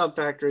of Amazon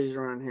factories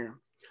around here.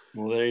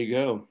 Well, there you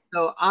go.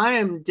 So I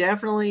am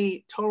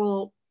definitely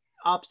total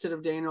opposite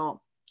of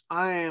Daniel.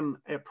 I am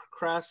a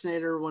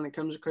procrastinator when it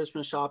comes to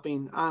Christmas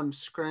shopping. I'm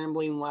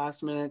scrambling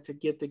last minute to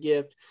get the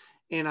gift,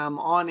 and I'm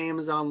on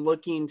Amazon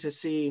looking to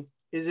see,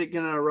 is it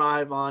going to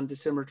arrive on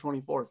December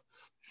 24th?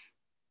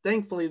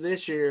 Thankfully,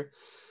 this year,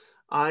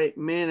 I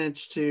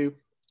managed to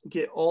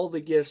get all the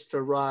gifts to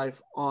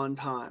arrive on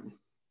time.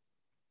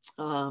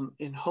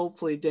 And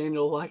hopefully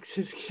Daniel likes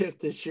his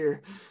gift this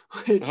year,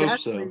 which Hope so.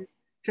 actually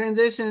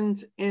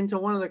transitions into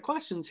one of the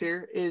questions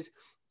here is,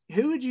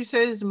 who would you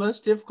say is the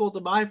most difficult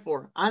to buy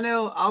for? I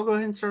know, I'll go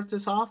ahead and start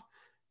this off.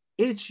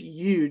 It's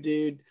you,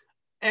 dude.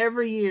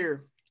 Every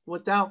year,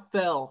 without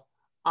fail,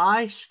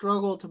 I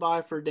struggle to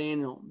buy for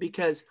Daniel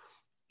because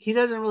he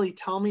doesn't really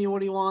tell me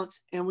what he wants.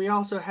 And we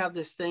also have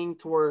this thing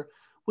to where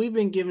we've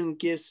been giving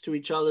gifts to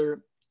each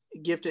other,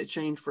 gift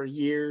exchange for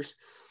years.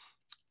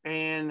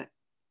 And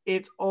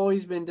it's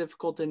always been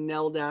difficult to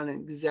nail down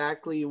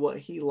exactly what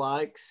he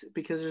likes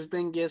because there's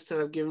been gifts that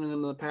I've given him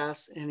in the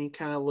past and he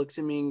kind of looks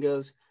at me and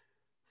goes,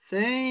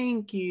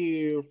 thank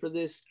you for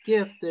this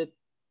gift that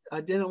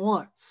I didn't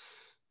want.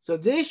 So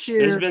this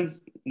year,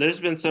 there's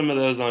been some of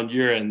those on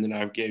your end that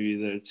I've gave you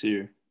there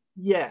too.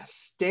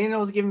 yes,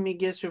 Daniel's given me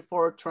gifts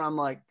before where I'm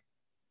like,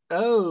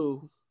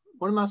 oh,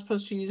 what am I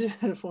supposed to use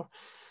it for?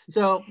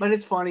 So, but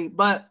it's funny.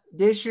 But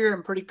this year,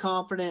 I'm pretty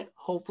confident.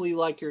 Hopefully, you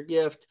like your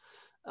gift.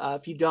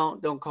 If you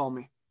don't call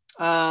me.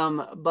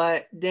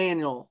 But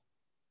Daniel,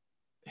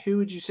 who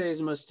would you say is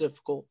the most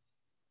difficult?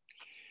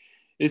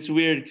 It's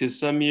weird because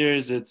some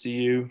years it's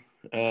you,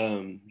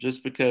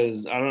 just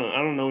because I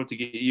don't know what to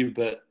get you,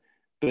 but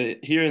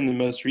here in the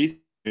most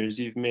recent years,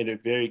 you've made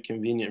it very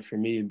convenient for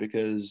me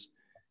because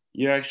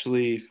you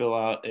actually fill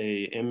out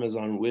a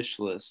Amazon wish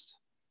list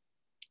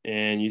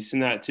and you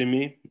send that to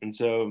me, and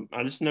so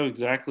I just know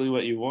exactly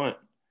what you want.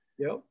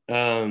 Yep.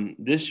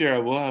 This year, I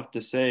will have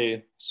to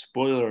say,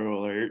 spoiler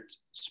alert.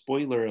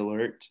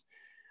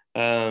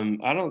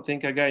 I don't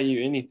think I got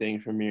you anything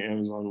from your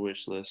Amazon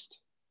wish list.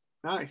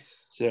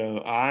 Nice. So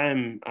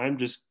I'm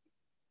just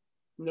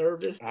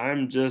nervous.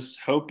 I'm just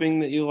hoping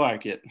that you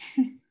like it.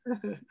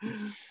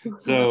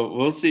 So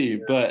we'll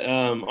see. But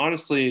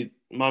honestly,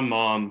 my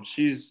mom,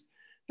 she's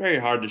very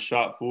hard to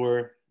shop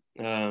for.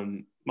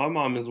 My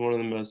mom is one of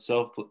the most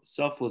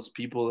selfless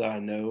people that I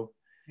know.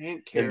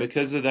 And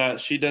because of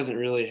that, she doesn't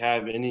really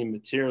have any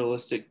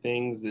materialistic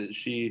things that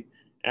she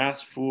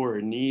asks for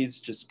or needs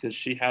just because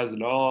she has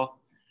it all,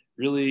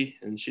 really,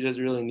 and she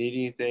doesn't really need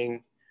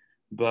anything.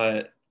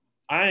 But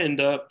I end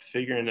up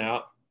figuring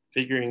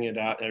it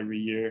out every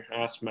year. I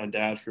ask my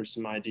dad for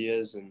some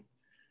ideas, and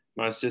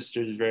my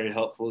sister is very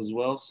helpful as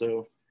well.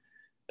 So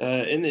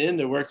in the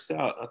end, it works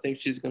out. I think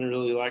she's going to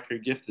really like her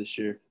gift this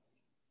year.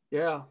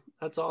 Yeah,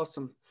 that's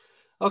awesome.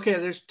 Okay,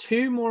 there's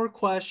two more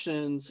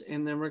questions,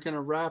 and then we're going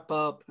to wrap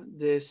up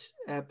this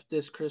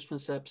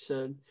Christmas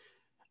episode.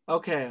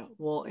 Okay,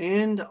 we'll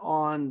end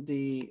on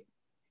the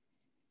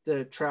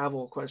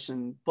travel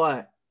question,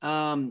 but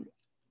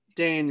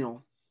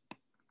Daniel,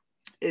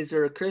 is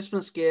there a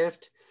Christmas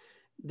gift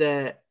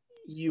that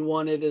you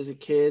wanted as a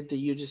kid that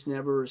you just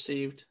never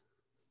received?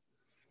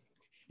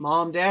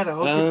 Mom, Dad, I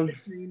hope you're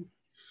listening.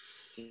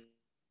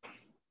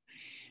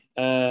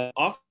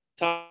 Off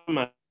the top of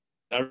my head,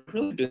 I've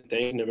really been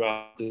thinking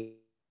about this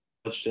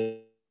question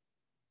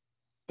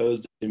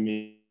posed to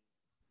me,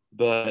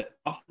 but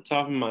off the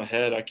top of my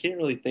head, I can't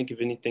really think of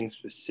anything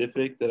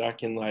specific that I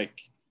can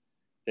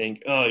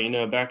think,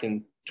 oh, back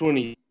in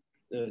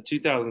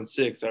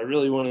 2006, I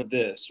really wanted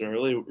this, or I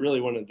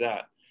really wanted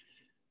that.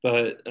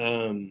 But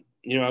I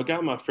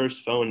got my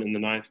first phone in the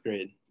ninth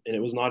grade, and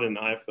it was not an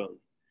iPhone.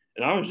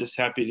 And I was just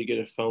happy to get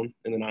a phone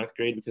in the ninth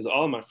grade because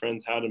all of my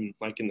friends had them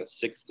in the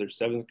sixth or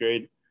seventh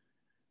grade.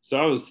 So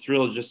I was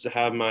thrilled just to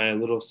have my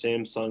little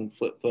Samsung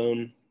flip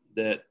phone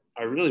that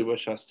I really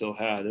wish I still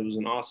had. It was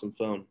an awesome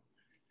phone.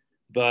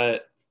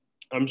 But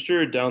I'm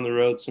sure down the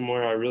road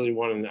somewhere I really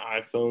wanted an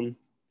iPhone.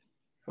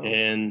 Oh.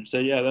 And so,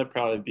 yeah, that'd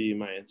probably be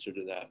my answer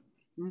to that.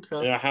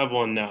 Okay. And I have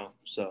one now,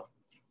 so.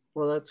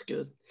 Well, that's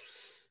good.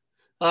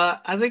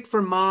 I think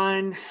for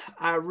mine,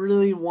 I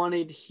really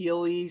wanted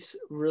Heelys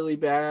really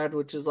bad,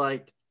 which is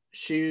like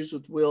shoes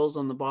with wheels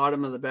on the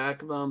bottom of the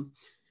back of them.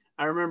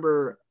 I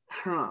remember, I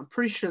don't know, I'm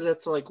pretty sure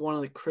that's one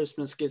of the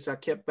Christmas gifts I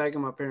kept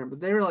begging my parents, but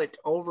they were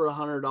over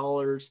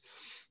 $100.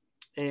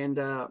 And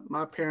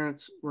my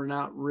parents were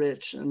not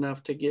rich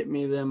enough to get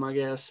me them, I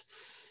guess.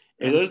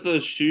 Are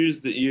those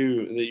shoes that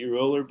you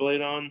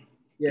rollerblade on?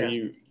 Yes.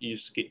 Or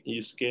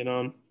you skate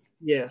on?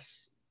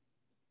 Yes.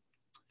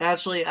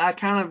 Actually, I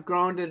kind of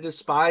grown to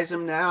despise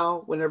them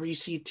now. Whenever you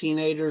see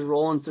teenagers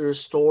rolling through a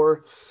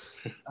store,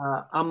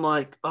 I'm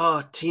like,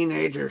 oh,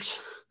 teenagers.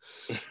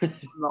 I'm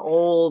the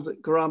old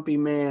grumpy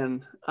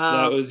man.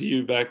 That was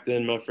you back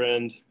then, my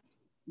friend.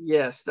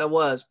 Yes, that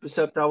was,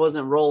 except I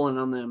wasn't rolling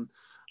on them.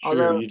 Sure,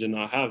 although you did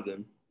not have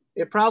them.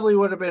 It probably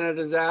would have been a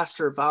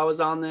disaster if I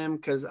was on them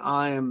because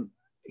I am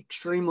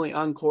extremely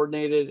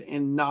uncoordinated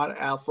and not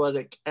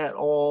athletic at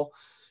all.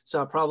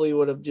 So I probably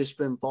would have just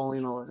been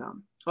falling all the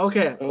time.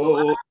 Okay.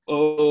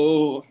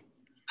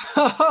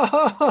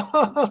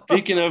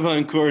 Speaking of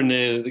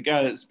uncoordinated, the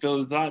guy that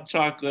spilled his hot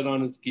chocolate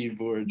on his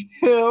keyboard.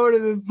 It would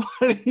have been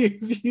funny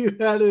if you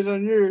had it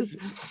on yours.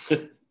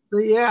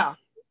 But yeah.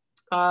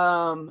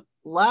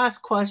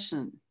 Last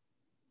question.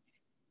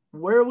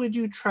 Where would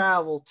you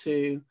travel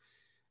to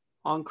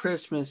on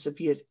Christmas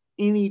if you had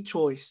any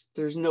choice?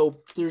 There's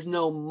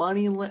no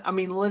money. I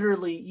mean,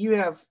 literally, you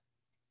have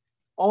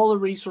all the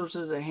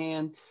resources at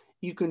hand.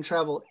 You can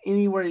travel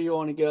anywhere you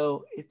want to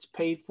go. It's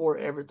paid for,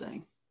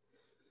 everything.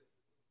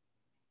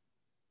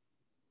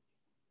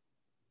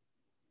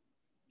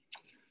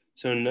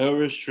 So no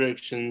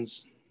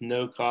restrictions,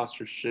 no cost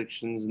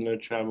restrictions, no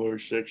travel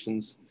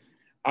restrictions.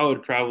 I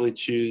would probably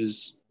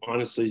choose,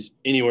 honestly,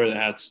 anywhere that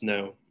had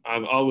snow.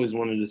 I've always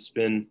wanted to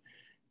spend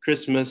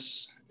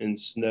Christmas in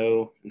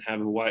snow and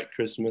have a white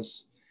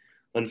Christmas.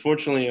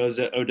 Unfortunately,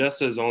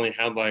 Odessa has only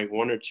had like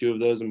one or two of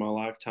those in my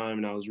lifetime,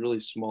 and I was really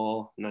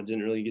small and I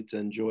didn't really get to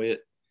enjoy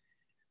it.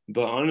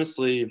 But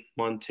honestly,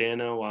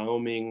 Montana,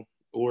 Wyoming,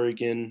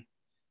 Oregon,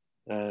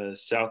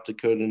 South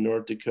Dakota,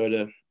 North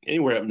Dakota,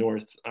 anywhere up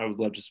north, I would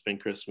love to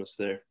spend Christmas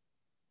there.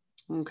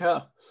 Okay.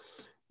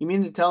 You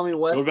mean to tell me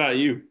What about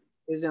you?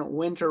 Isn't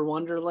winter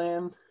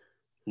wonderland?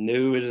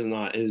 No, it is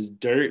not. It is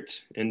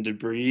dirt and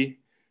debris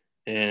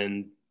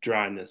and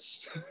dryness.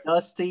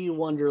 Dusty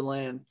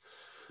wonderland.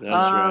 That's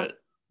right.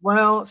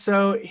 Well,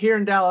 so here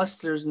in Dallas,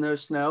 there's no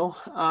snow.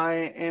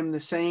 I am the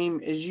same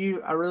as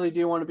you. I really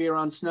do want to be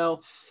around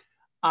snow.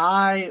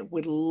 I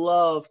would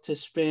love to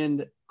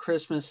spend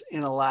Christmas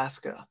in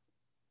Alaska.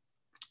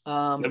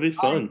 That'd be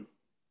fun.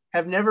 I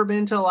have never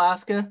been to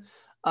Alaska,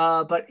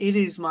 but it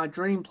is my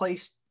dream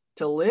place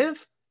to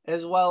live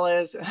as well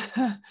as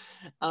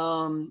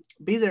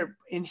be there.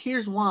 And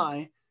here's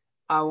why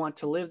I want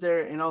to live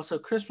there. And also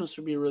Christmas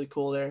would be really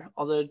cool there,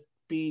 although it'd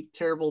be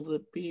terrible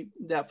to be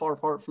that far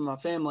apart from my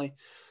family.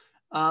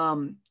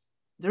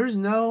 There's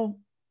no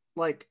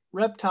like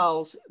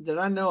reptiles that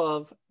I know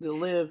of that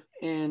live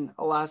in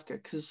Alaska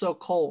because it's so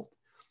cold.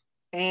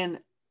 And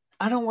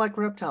I don't like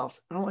reptiles.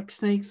 I don't like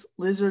snakes,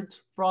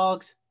 lizards,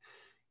 frogs,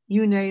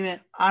 you name it.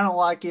 I don't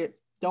like it.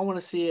 Don't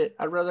want to see it.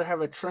 I'd rather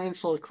have a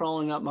tarantula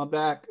crawling up my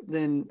back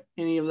than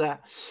any of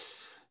that.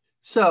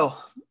 So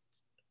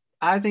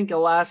I think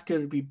Alaska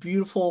would be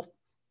beautiful.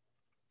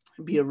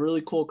 It'd be a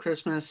really cool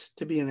Christmas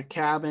to be in a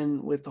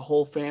cabin with the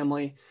whole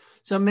family.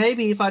 So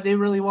maybe if I do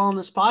really well on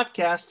this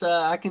podcast,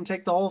 I can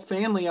take the whole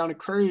family on a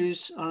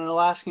cruise, on an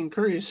Alaskan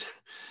cruise.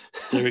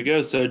 There we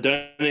go. So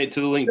donate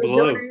to the link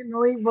below. Donate in the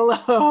link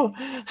below.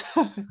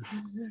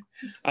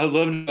 I'd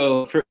love to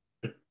go for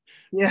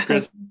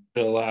Christmas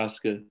to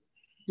Alaska.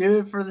 Do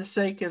it for the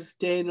sake of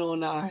Daniel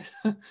and I.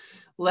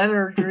 Let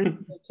our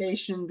dream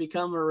vacation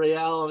become a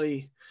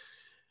reality.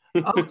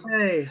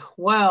 Okay.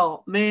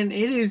 Well, man,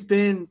 it has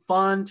been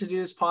fun to do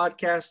this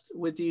podcast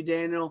with you,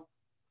 Daniel.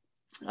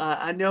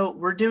 I know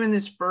we're doing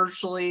this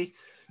virtually.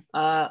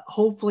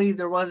 Hopefully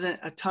there wasn't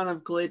a ton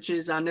of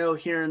glitches. I know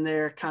here and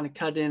there kind of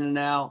cut in and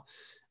out.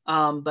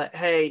 But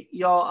hey,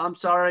 y'all, I'm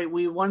sorry.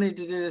 We wanted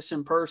to do this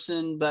in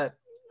person, but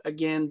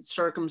again,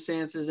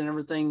 circumstances and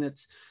everything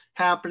that's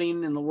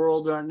happening in the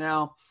world right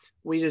now,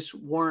 we just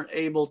weren't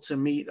able to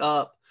meet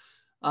up.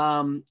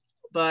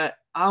 But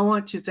I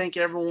want to thank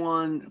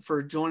everyone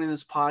for joining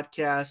this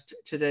podcast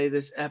today,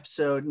 this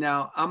episode.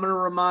 Now, I'm going to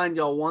remind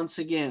y'all once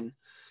again,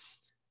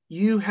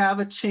 you have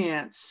a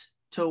chance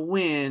to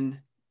win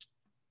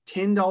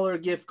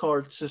 $10 gift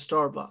cards to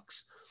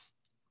Starbucks.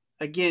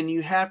 Again,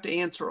 you have to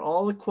answer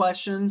all the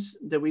questions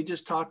that we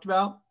just talked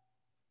about.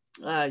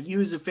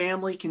 You as a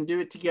family can do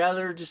it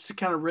together just to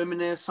kind of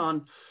reminisce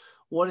on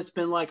what it's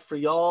been like for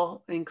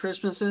y'all in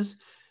Christmases.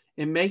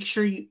 And make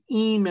sure you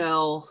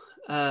email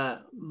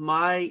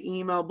my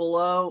email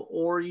below,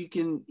 or you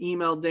can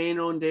email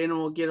Daniel, and Daniel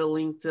will get a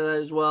link to that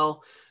as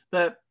well.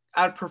 But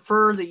I'd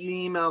prefer that you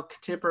email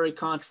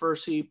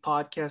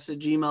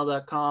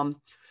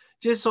contemporarycontroversypodcast@gmail.com,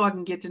 just so I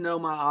can get to know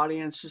my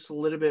audience just a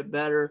little bit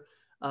better.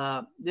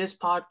 This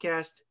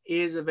podcast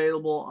is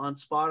available on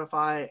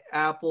Spotify,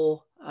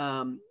 Apple,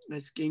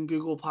 it's in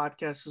Google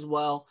Podcasts as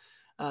well.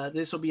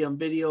 This will be on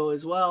video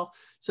as well.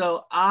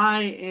 So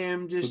I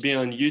am just... It'll be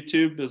on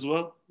YouTube as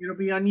well? It'll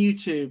be on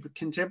YouTube.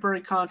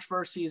 Contemporary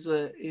Controversy is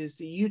the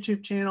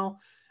YouTube channel.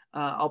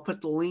 I'll put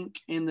the link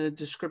in the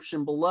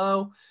description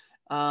below.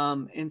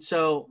 And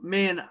so,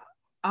 man,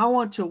 I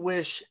want to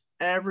wish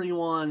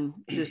everyone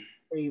just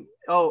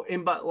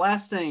but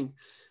last thing,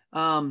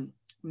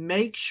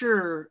 make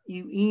sure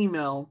you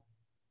email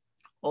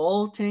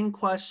all 10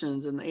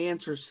 questions and the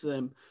answers to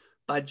them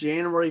by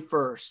January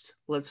 1st.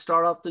 Let's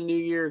start off the new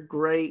year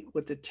great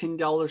with the $10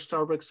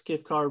 Starbucks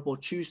gift card. We'll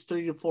choose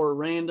 3 to 4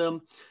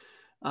 random.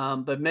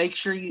 But make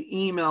sure you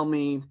email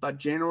me by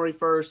January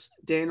 1st.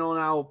 Daniel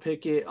and I will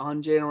pick it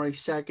on January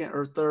 2nd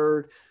or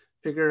 3rd,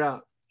 figure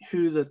out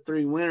who the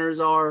 3 winners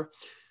are.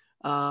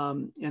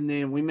 And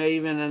then we may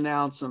even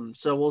announce them.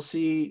 So we'll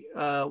see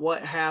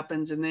what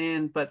happens. And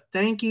then, but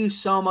thank you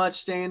so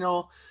much,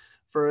 Daniel,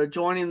 for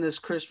joining this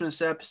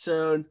Christmas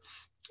episode.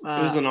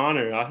 It was an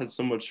honor. I had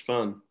so much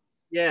fun.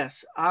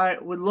 Yes, I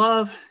would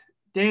love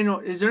Daniel,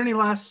 is there any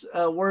last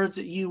words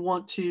that you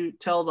want to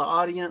tell the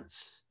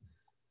audience?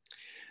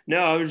 No,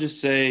 I would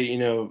just say,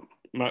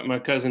 my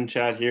cousin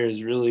Chad here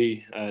is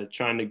really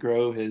trying to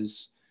grow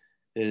his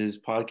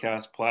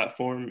podcast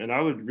platform, and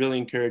I would really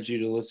encourage you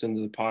to listen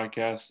to the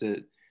podcast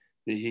that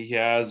he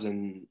has,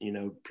 and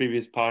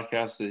previous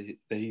podcasts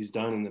that he's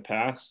done in the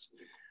past.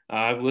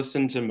 I've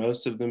listened to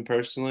most of them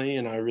personally,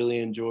 and I really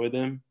enjoy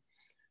them.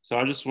 So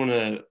I just want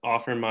to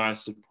offer my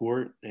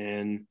support.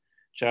 And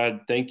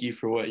Chad, thank you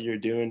for what you're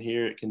doing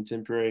here at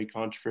Contemporary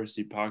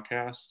Controversy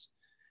Podcast.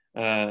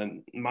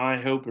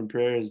 My hope and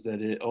prayer is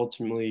that it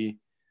ultimately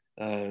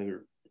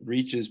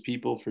reaches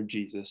people for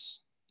Jesus.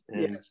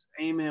 And, yes,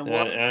 amen.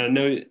 Well, I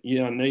know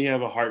you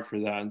have a heart for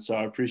that, and so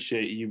I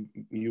appreciate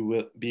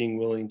you being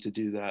willing to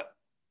do that.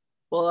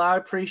 Well, I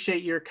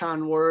appreciate your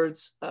kind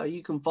words.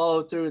 You can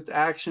follow through with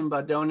action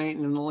by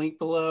donating in the link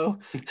below.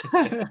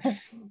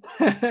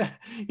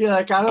 You're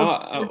like,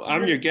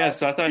 I'm your guest.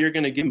 So I thought you were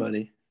going to give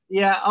money.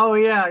 Yeah. Oh,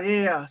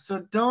 yeah. So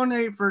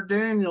donate for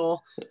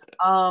Daniel.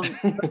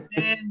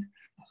 And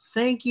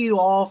thank you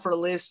all for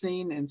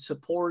listening and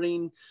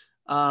supporting,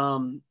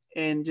 and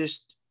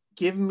just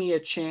giving me a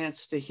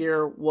chance to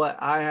hear what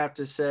I have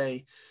to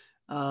say.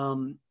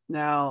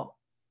 Now,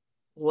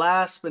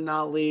 last but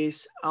not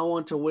least, I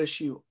want to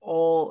wish you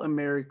all a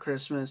Merry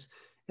Christmas.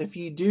 If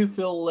you do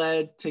feel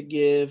led to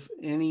give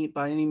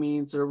by any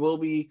means, there will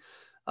be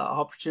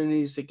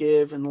opportunities to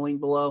give in the link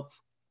below.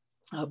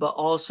 But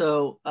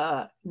also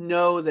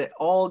know that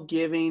all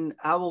giving,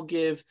 I will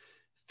give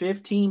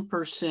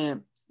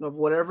 15% of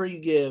whatever you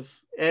give,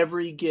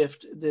 every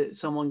gift that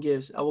someone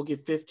gives, I will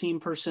give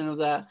 15% of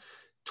that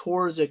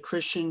towards a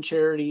Christian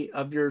charity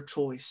of your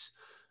choice.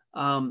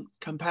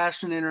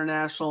 Compassion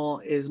International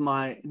is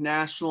my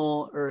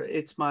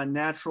it's my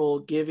natural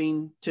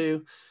giving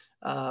to.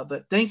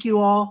 But thank you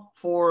all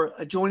for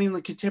joining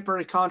the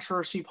Contemporary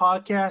Controversy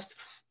Podcast.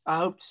 I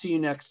hope to see you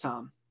next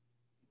time.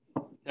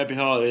 Happy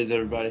holidays,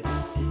 everybody.